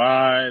 Well-needed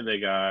bye. They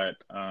got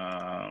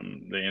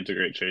they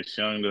integrate Chase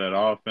Young to that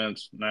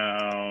offense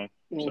now.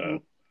 So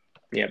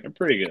yeah, they're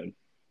pretty good.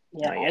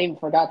 Yeah, I even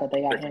forgot that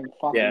they got him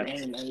fucking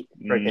animate.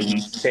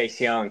 Freaking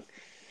Chase Young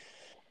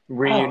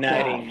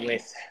reuniting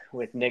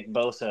with Nick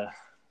Bosa.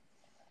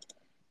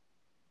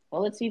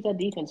 Well, let's see if that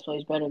defense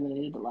plays better than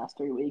they did the last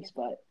 3 weeks,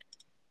 but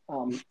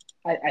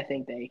I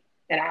think they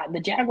 – and the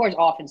Jaguars'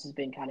 offense has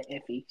been kind of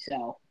iffy,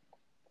 so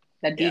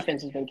that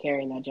defense has been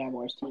carrying that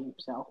Jaguars team.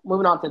 So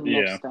moving on to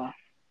the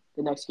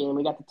next game,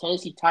 we got the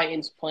Tennessee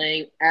Titans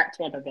playing at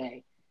Tampa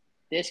Bay.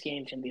 This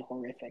game's going to be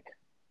horrific.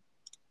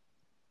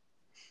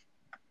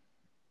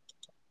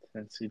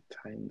 Tennessee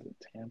Titans at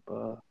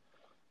Tampa.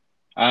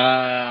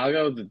 I'll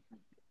go with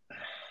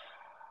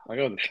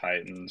the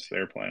Titans.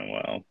 They're playing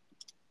well.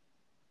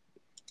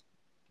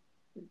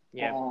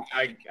 Yeah,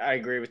 I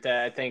agree with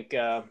that. I think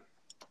they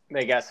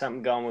got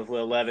something going with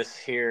Will Levis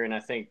here, and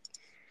I think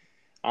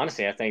this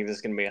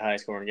is going to be a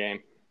high-scoring game.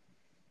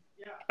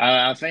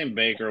 I think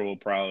Baker will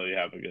probably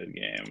have a good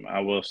game. I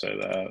will say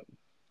that.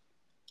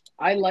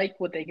 I like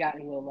what they got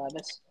in Will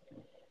Levis.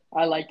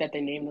 I like that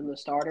they named him the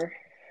starter.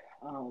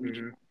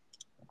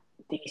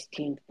 These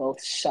teams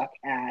both suck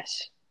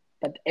ass.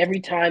 But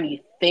every time you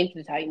think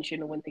the Titans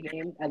shouldn't win the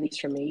game, at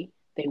least for me,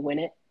 they win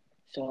it.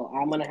 So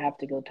I'm going to have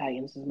to go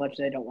Titans as much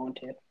as I don't want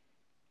to.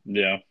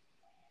 Yeah.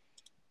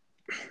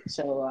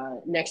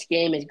 So next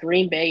game is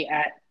Green Bay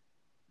at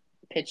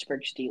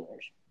Pittsburgh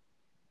Steelers.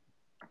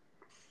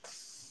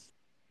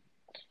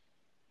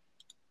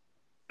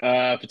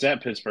 If it's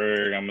at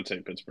Pittsburgh, I'm going to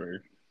take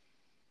Pittsburgh.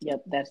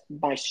 Yep, that's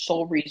my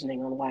sole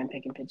reasoning on why I'm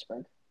picking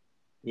Pittsburgh.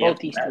 Both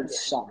these teams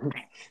suck.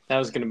 That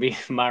was going to be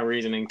my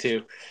reasoning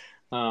too.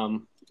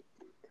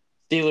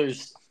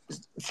 Steelers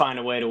find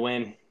a way to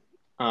win.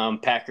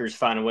 Packers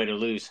find a way to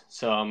lose.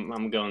 So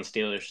I'm going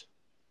Steelers.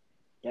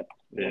 Yep.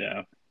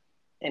 Yeah.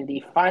 And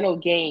the final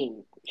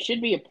game should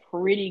be a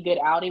pretty good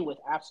outing with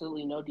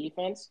absolutely no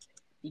defense.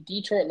 The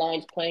Detroit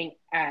Lions playing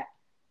at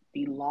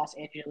the Los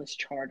Angeles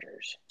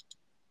Chargers.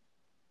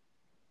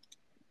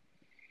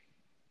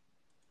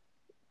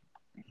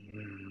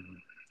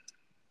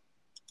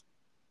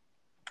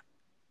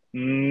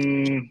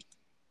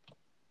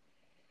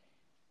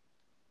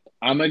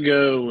 I'm going to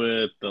go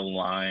with the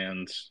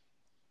Lions.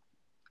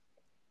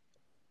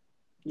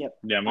 Yep.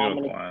 Yeah, I'm going to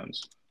go with the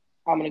Lions.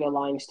 I'm going to go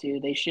Lions too.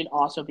 They should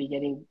also be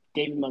getting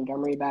David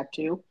Montgomery back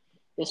too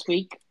this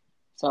week.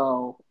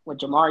 So with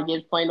Jamar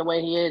Gibbs playing the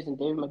way he is and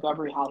David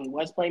Montgomery how he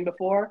was playing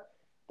before,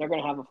 they're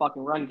going to have a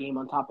fucking run game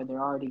on top of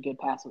their already good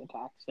passing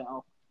attack.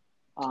 So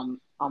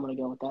I'm going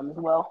to go with them as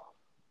well.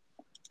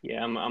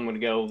 Yeah, I'm going to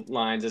go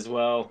Lions as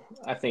well.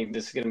 I think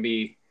this is going to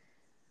be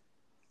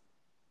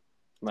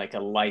like a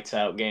lights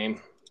out game.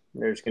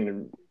 There's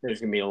going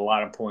to be a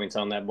lot of points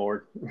on that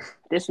board.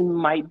 This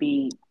might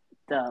be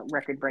the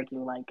record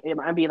breaking, it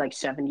might be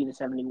 70 to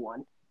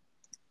 71.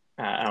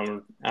 I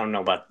don't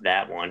know about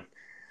that one.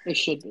 It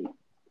should be.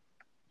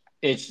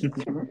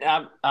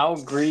 I'll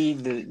agree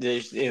that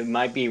it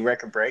might be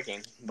record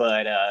breaking,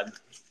 but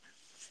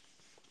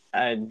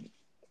I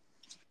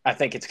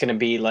think it's going to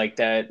be like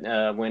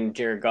that when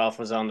Jared Goff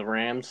was on the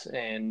Rams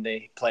and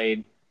they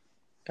played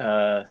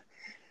the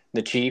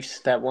Chiefs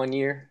that one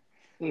year.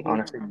 Mm-hmm.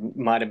 Honestly,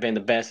 might have been the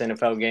best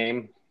NFL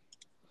game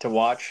to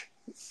watch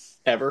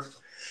ever.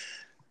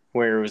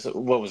 Where it was,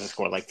 what was the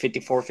score,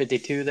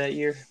 54-52 that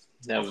year?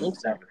 That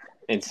was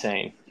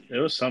insane. It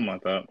was something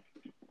like that.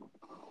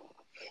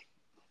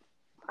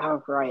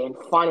 All right, and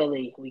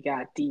finally, we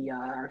got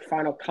our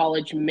final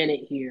college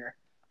minute here.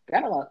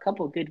 Got a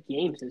couple of good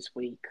games this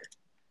week.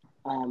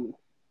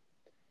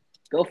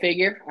 Go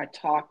figure. I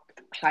talked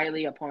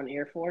highly upon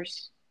Air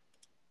Force.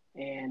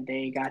 and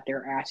they got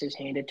their asses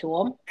handed to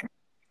them.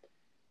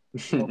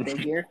 Go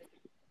figure.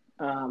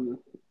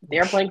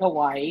 They're playing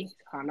Hawaii.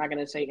 I'm not going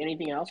to say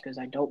anything else because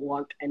I don't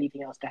want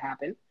anything else to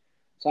happen.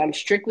 So I'm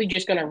strictly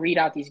just going to read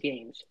out these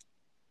games.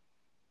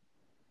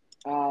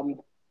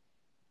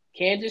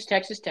 Kansas,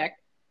 Texas Tech.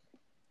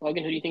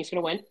 Logan, who do you think is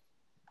going to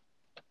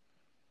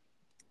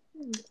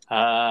win?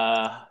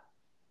 I'll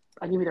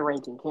give you the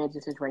ranking.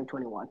 Kansas is ranked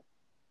 21.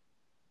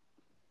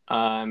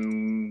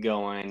 I'm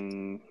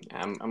going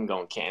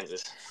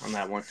Kansas on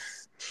that one.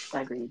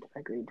 Agreed.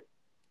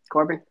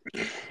 Corbin?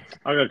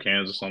 I'll go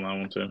Kansas on that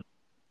one, too.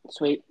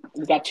 Sweet.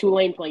 We got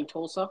Tulane playing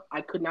Tulsa.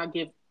 I could not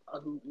give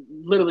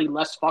literally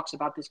less fucks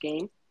about this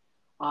game.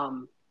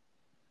 And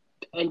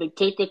the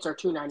tickets are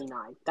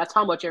 $2.99. That's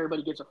how much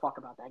everybody gives a fuck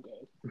about that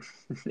game.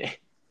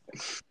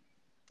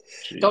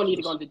 Don't need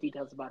to go into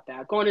details about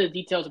that. Going into the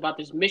details about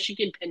this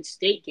Michigan-Penn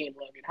State game,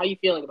 Logan. How are you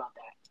feeling about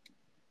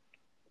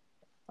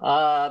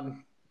that?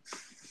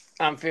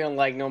 I'm feeling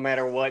like no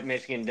matter what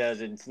Michigan does,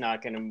 it's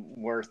not going to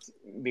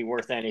be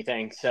worth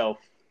anything. So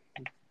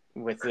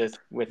with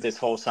this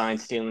whole sign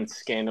stealing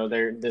scandal,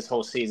 this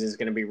whole season is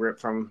going to be ripped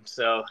from them.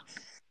 So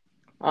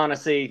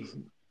honestly,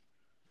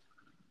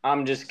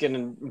 I'm just going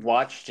to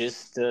watch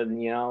just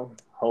to,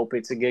 hope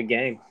it's a good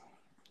game.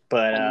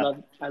 But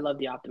I love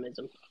the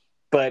optimism.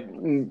 But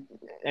and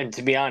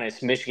to be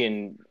honest,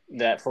 Michigan,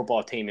 that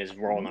football team is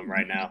rolling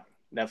right now.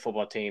 That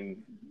football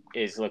team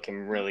is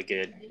looking really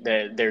good.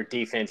 Their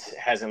defense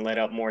hasn't let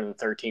up more than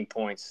 13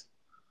 points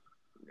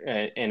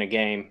in a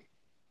game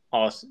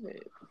all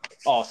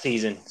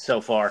season so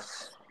far,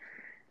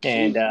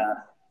 and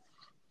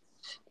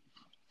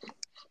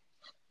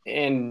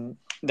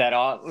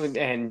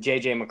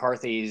JJ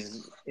McCarthy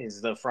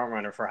is the front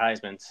runner for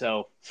Heisman.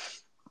 So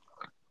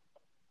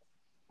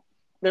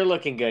they're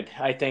looking good.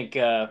 I think.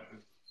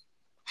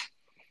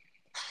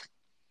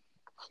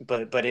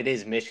 But it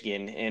is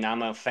Michigan, and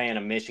I'm a fan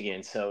of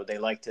Michigan, so they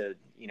like to,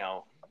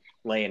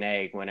 lay an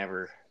egg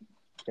whenever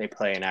they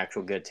play an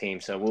actual good team.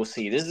 So we'll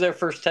see. This is their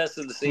first test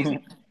of the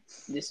season.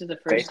 This is the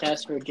first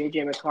test for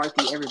JJ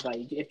McCarthy,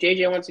 everybody. If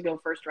JJ wants to go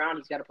first round,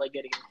 he's got to play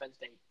good against Penn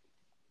State.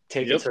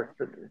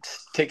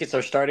 Tickets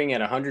are starting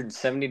at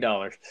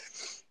 $170.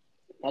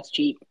 That's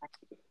cheap.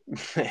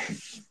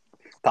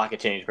 Pocket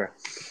change, bro.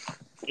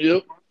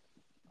 Yep.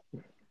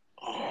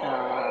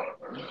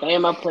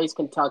 Bama plays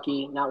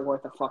Kentucky, not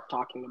worth a fuck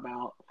talking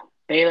about.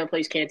 Baylor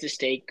plays Kansas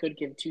State, could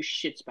give two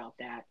shits about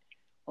that.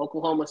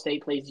 Oklahoma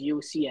State plays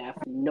UCF,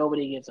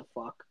 nobody gives a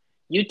fuck.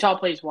 Utah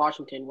plays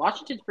Washington.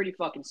 Washington's pretty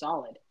fucking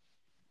solid.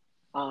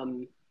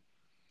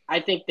 I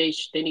think they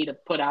need to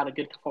put out a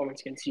good performance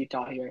against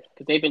Utah here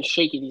because they've been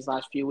shaky these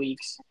last few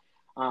weeks.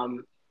 I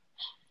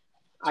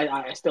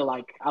still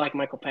like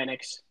Michael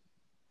Penix.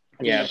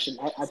 I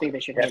think they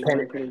should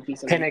handle it pretty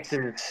decently.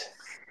 Penix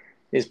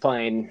is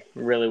playing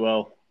really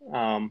well.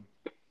 And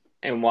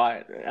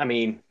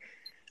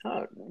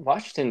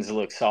Washington's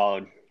looked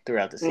solid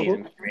throughout the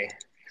season. Mm-hmm.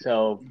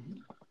 So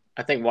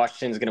I think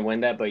Washington's going to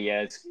win that, but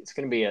yeah, it's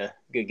going to be a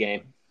good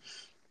game.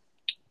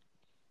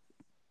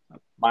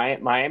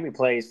 Miami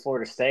plays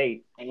Florida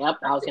State. Yep,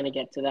 I was going to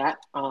get to that.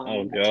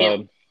 Oh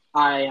God!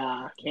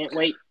 I can't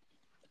wait.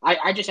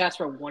 I just asked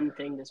for one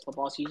thing this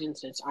football season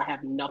since I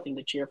have nothing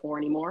to cheer for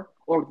anymore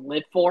or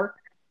live for.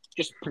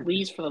 Just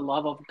please, for the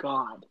love of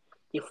God,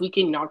 if we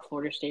can knock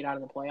Florida State out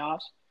of the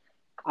playoffs,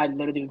 I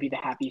literally would be the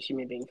happiest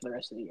human being for the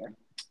rest of the year.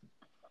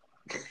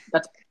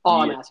 That's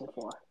all I'm asking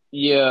for.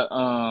 Yeah,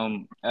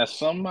 as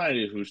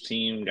somebody whose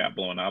team got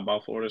blown out by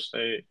Florida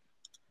State,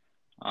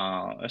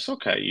 it's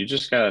okay. You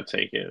just gotta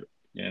take it,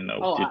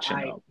 get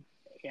chin up.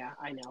 Yeah,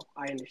 I know.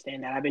 I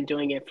understand that. I've been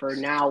doing it for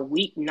now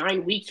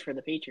 9 weeks for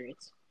the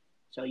Patriots.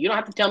 So you don't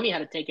have to tell me how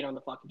to take it on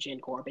the fucking chin,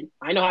 Corbin.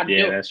 I know how to do it.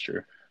 Yeah, that's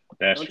true.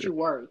 Don't you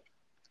worry.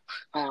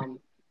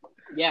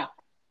 Yeah.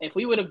 If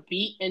we would have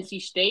beat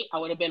NC State, I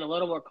would have been a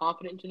little more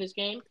confident into this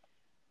game.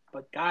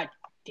 But god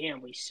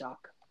damn, we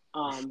suck.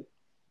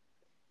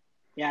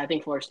 Yeah, I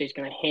think Florida State's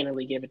going to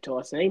handily give it to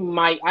us. And they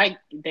might. I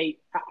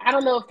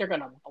don't know if they're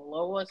going to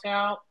blow us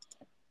out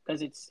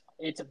because it's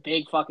a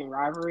big fucking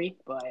rivalry.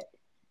 But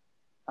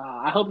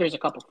I hope there's a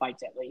couple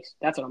fights at least.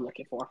 That's what I'm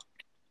looking for.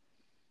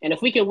 And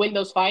if we can win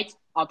those fights,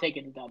 I'll take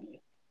it to W.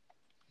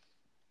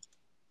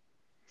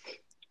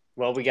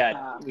 Well,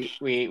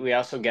 we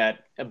also got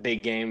a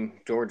big game,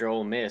 Georgia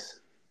Ole Miss.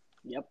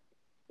 Yep.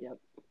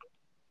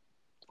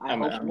 I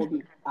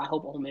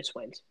hope Ole Miss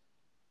wins.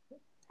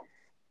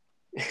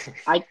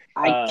 I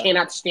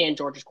cannot stand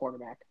Georgia's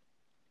quarterback.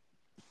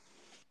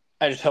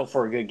 I just hope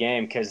for a good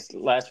game because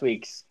last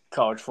week's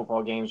college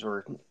football games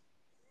were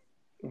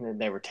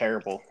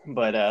terrible.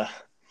 But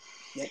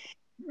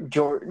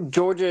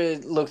Georgia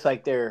looks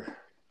like they're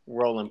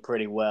rolling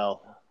pretty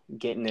well,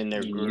 getting in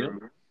their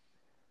groove.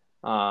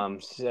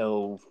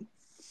 So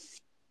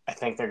I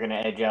think they're going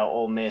to edge out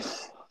Ole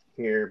Miss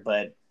here,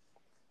 but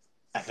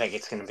I think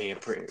it's going to be a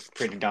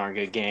pretty darn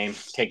good game.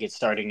 Tickets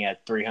starting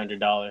at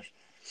 $300.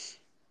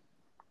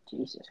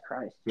 Jesus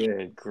Christ.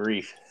 Good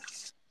grief.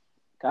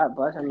 God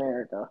bless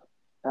America.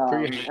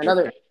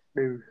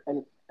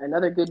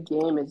 Another good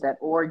game is that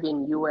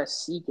Oregon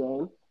USC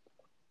game.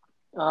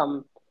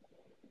 I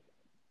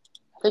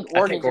think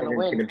Oregon's going to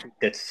win. Going to beat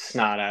the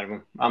snot out of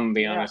them. I'm going to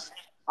be honest.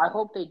 I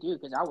hope they do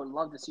because I would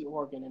love to see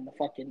Oregon in the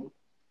fucking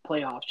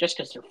playoffs just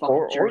because they're fucking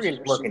Oregon's jerseys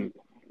are looking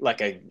sweet.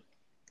 like a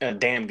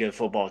damn good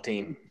football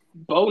team.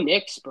 Bo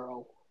Nix,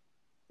 bro.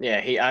 Yeah,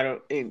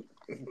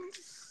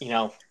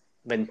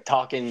 been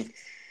talking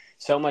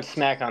so much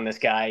smack on this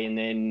guy, and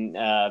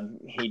then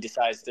he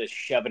decides to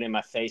shove it in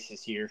my face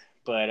this year.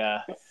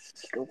 But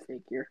go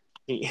figure.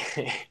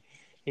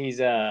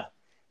 He's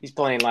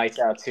playing lights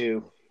out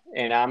too,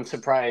 and I'm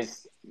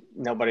surprised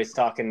nobody's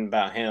talking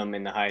about him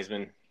in the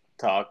Heisman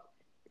talk.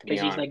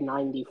 Because he's like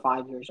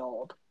 95 years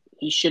old.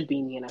 He should be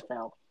in the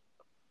NFL.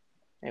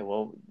 Hey,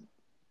 well,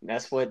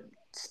 that's what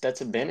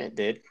Stetson Bennett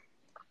did.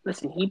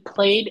 Listen, he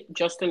played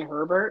Justin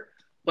Herbert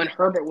when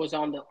Herbert was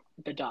on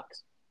the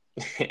Ducks.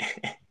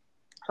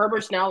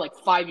 Herbert's now like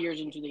 5 years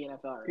into the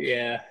NFL.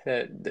 Yeah,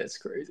 that's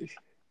crazy.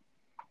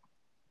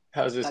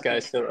 How's this guy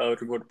still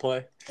eligible to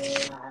play? I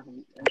have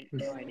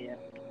no idea.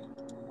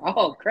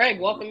 Oh, Craig,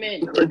 welcome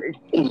in.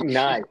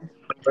 Nice.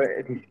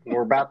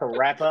 We're about to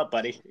wrap up,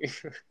 buddy.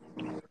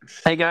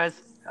 Hey guys,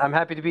 I'm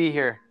happy to be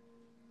here.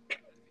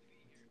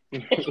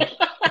 Okay.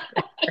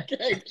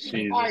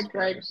 All right,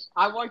 Craig.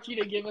 I want you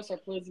to give us a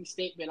closing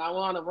statement. I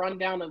want a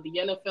rundown of the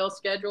NFL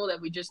schedule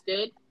that we just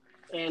did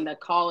and the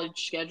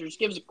college schedule. Just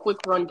give us a quick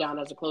rundown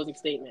as a closing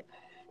statement.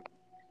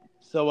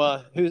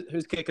 So,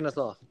 who's kicking us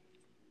off?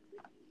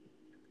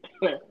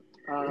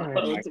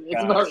 It's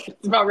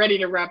about ready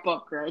to wrap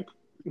up, Craig.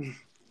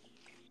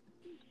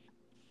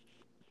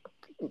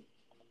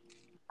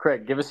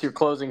 Craig, give us your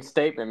closing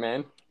statement,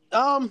 man.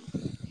 It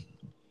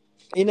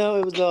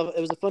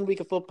was a fun week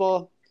of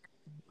football.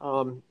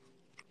 The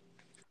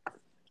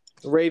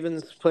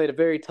Ravens played a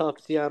very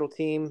tough Seattle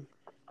team.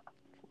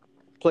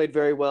 Played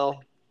very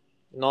well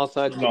on all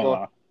sides of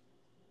the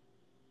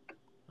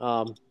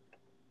ball.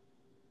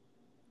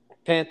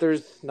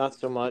 Panthers, not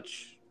so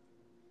much.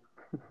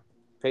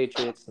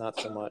 Patriots, not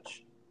so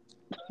much.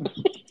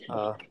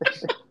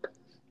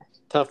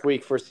 Tough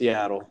week for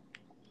Seattle.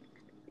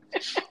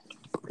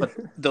 But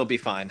they'll be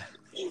fine.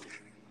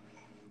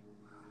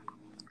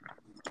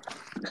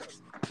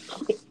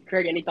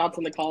 Craig, any thoughts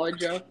on the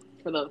college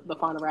for the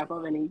final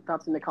wrap-up? Any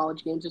thoughts on the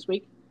college games this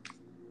week?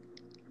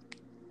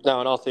 No,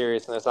 in all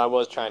seriousness, I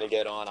was trying to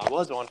get on. I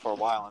was on for a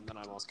while, and then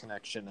I lost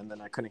connection, and then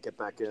I couldn't get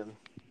back in.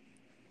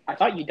 I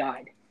thought you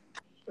died.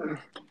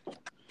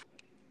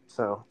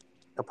 So,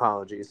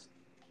 apologies.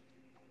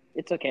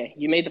 It's okay.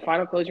 You made the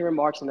final closing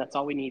remarks, and that's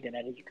all we needed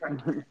out of you,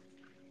 Craig.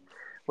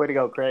 Way to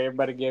go, Craig.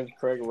 Everybody give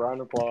Craig a round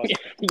of applause.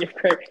 Yeah,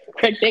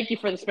 Craig, thank you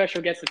for the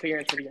special guest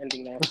appearance for the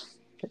ending there.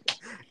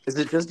 Is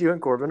it just you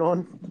and Corbin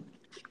on?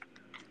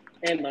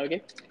 And Logan.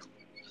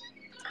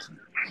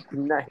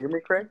 Can you not hear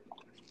me, Craig?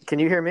 Can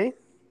you hear me?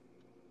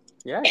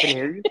 Yeah, I can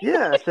hear you.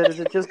 Yeah, I said,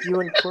 is it just you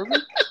and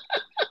Corbin?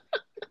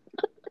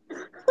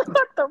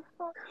 What the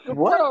fuck?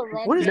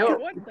 What? What is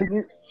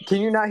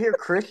Can you not hear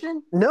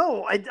Christian?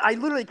 No, I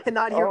literally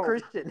cannot hear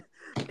Christian.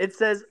 It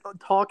says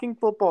Talking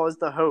Football is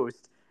the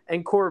host,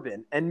 and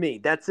Corbin, and me.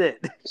 That's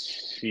it.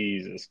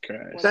 Jesus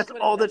Christ. That's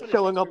all that's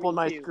showing up on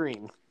my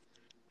screen.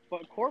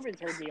 But Corbin's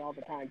heard me all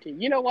the time, too.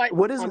 You know what?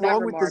 What is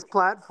wrong with this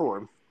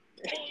platform?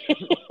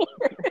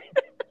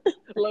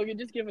 Logan,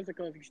 just give us a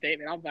closing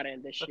statement. I'm about to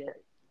end this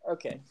shit.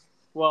 Okay.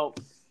 Well,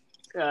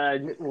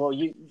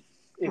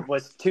 it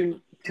was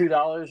 $2.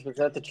 Was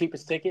that the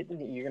cheapest ticket?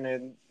 You're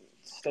gonna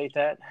state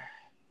that?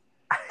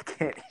 I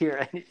can't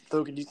hear any.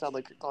 Logan, you sound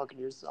like you're talking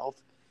to yourself.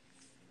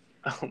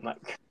 Oh my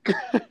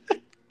God.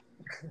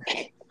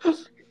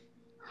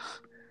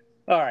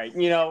 All right,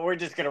 we're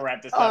just gonna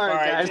wrap this up. All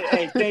right.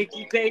 Hey,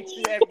 thanks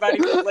everybody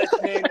for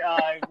listening.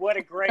 What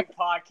a great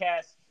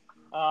podcast.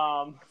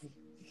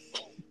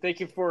 Thank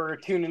you for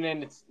tuning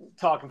in to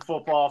Talking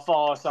Football.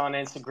 Follow us on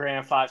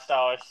Instagram, 5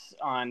 stars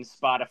on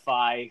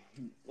Spotify,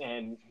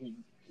 and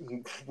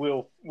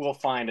we'll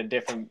find a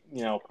different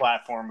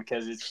platform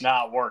because it's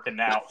not working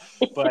now.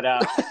 But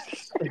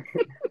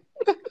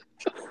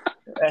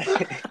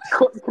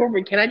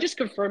Corbin, can I just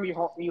confirm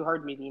you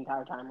heard me the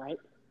entire time, right?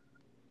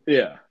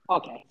 Yeah.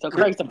 Okay, so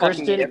Craig's the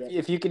fucking Christian,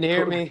 if you can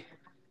hear me,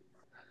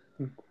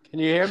 can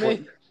you hear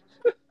me?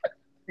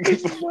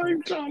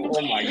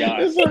 Oh my God!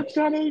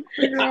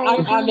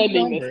 I'm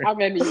ending this.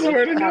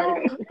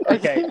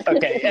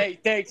 Okay.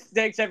 Hey,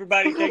 thanks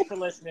everybody. Thanks for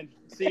listening.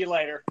 See you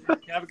later.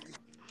 Have a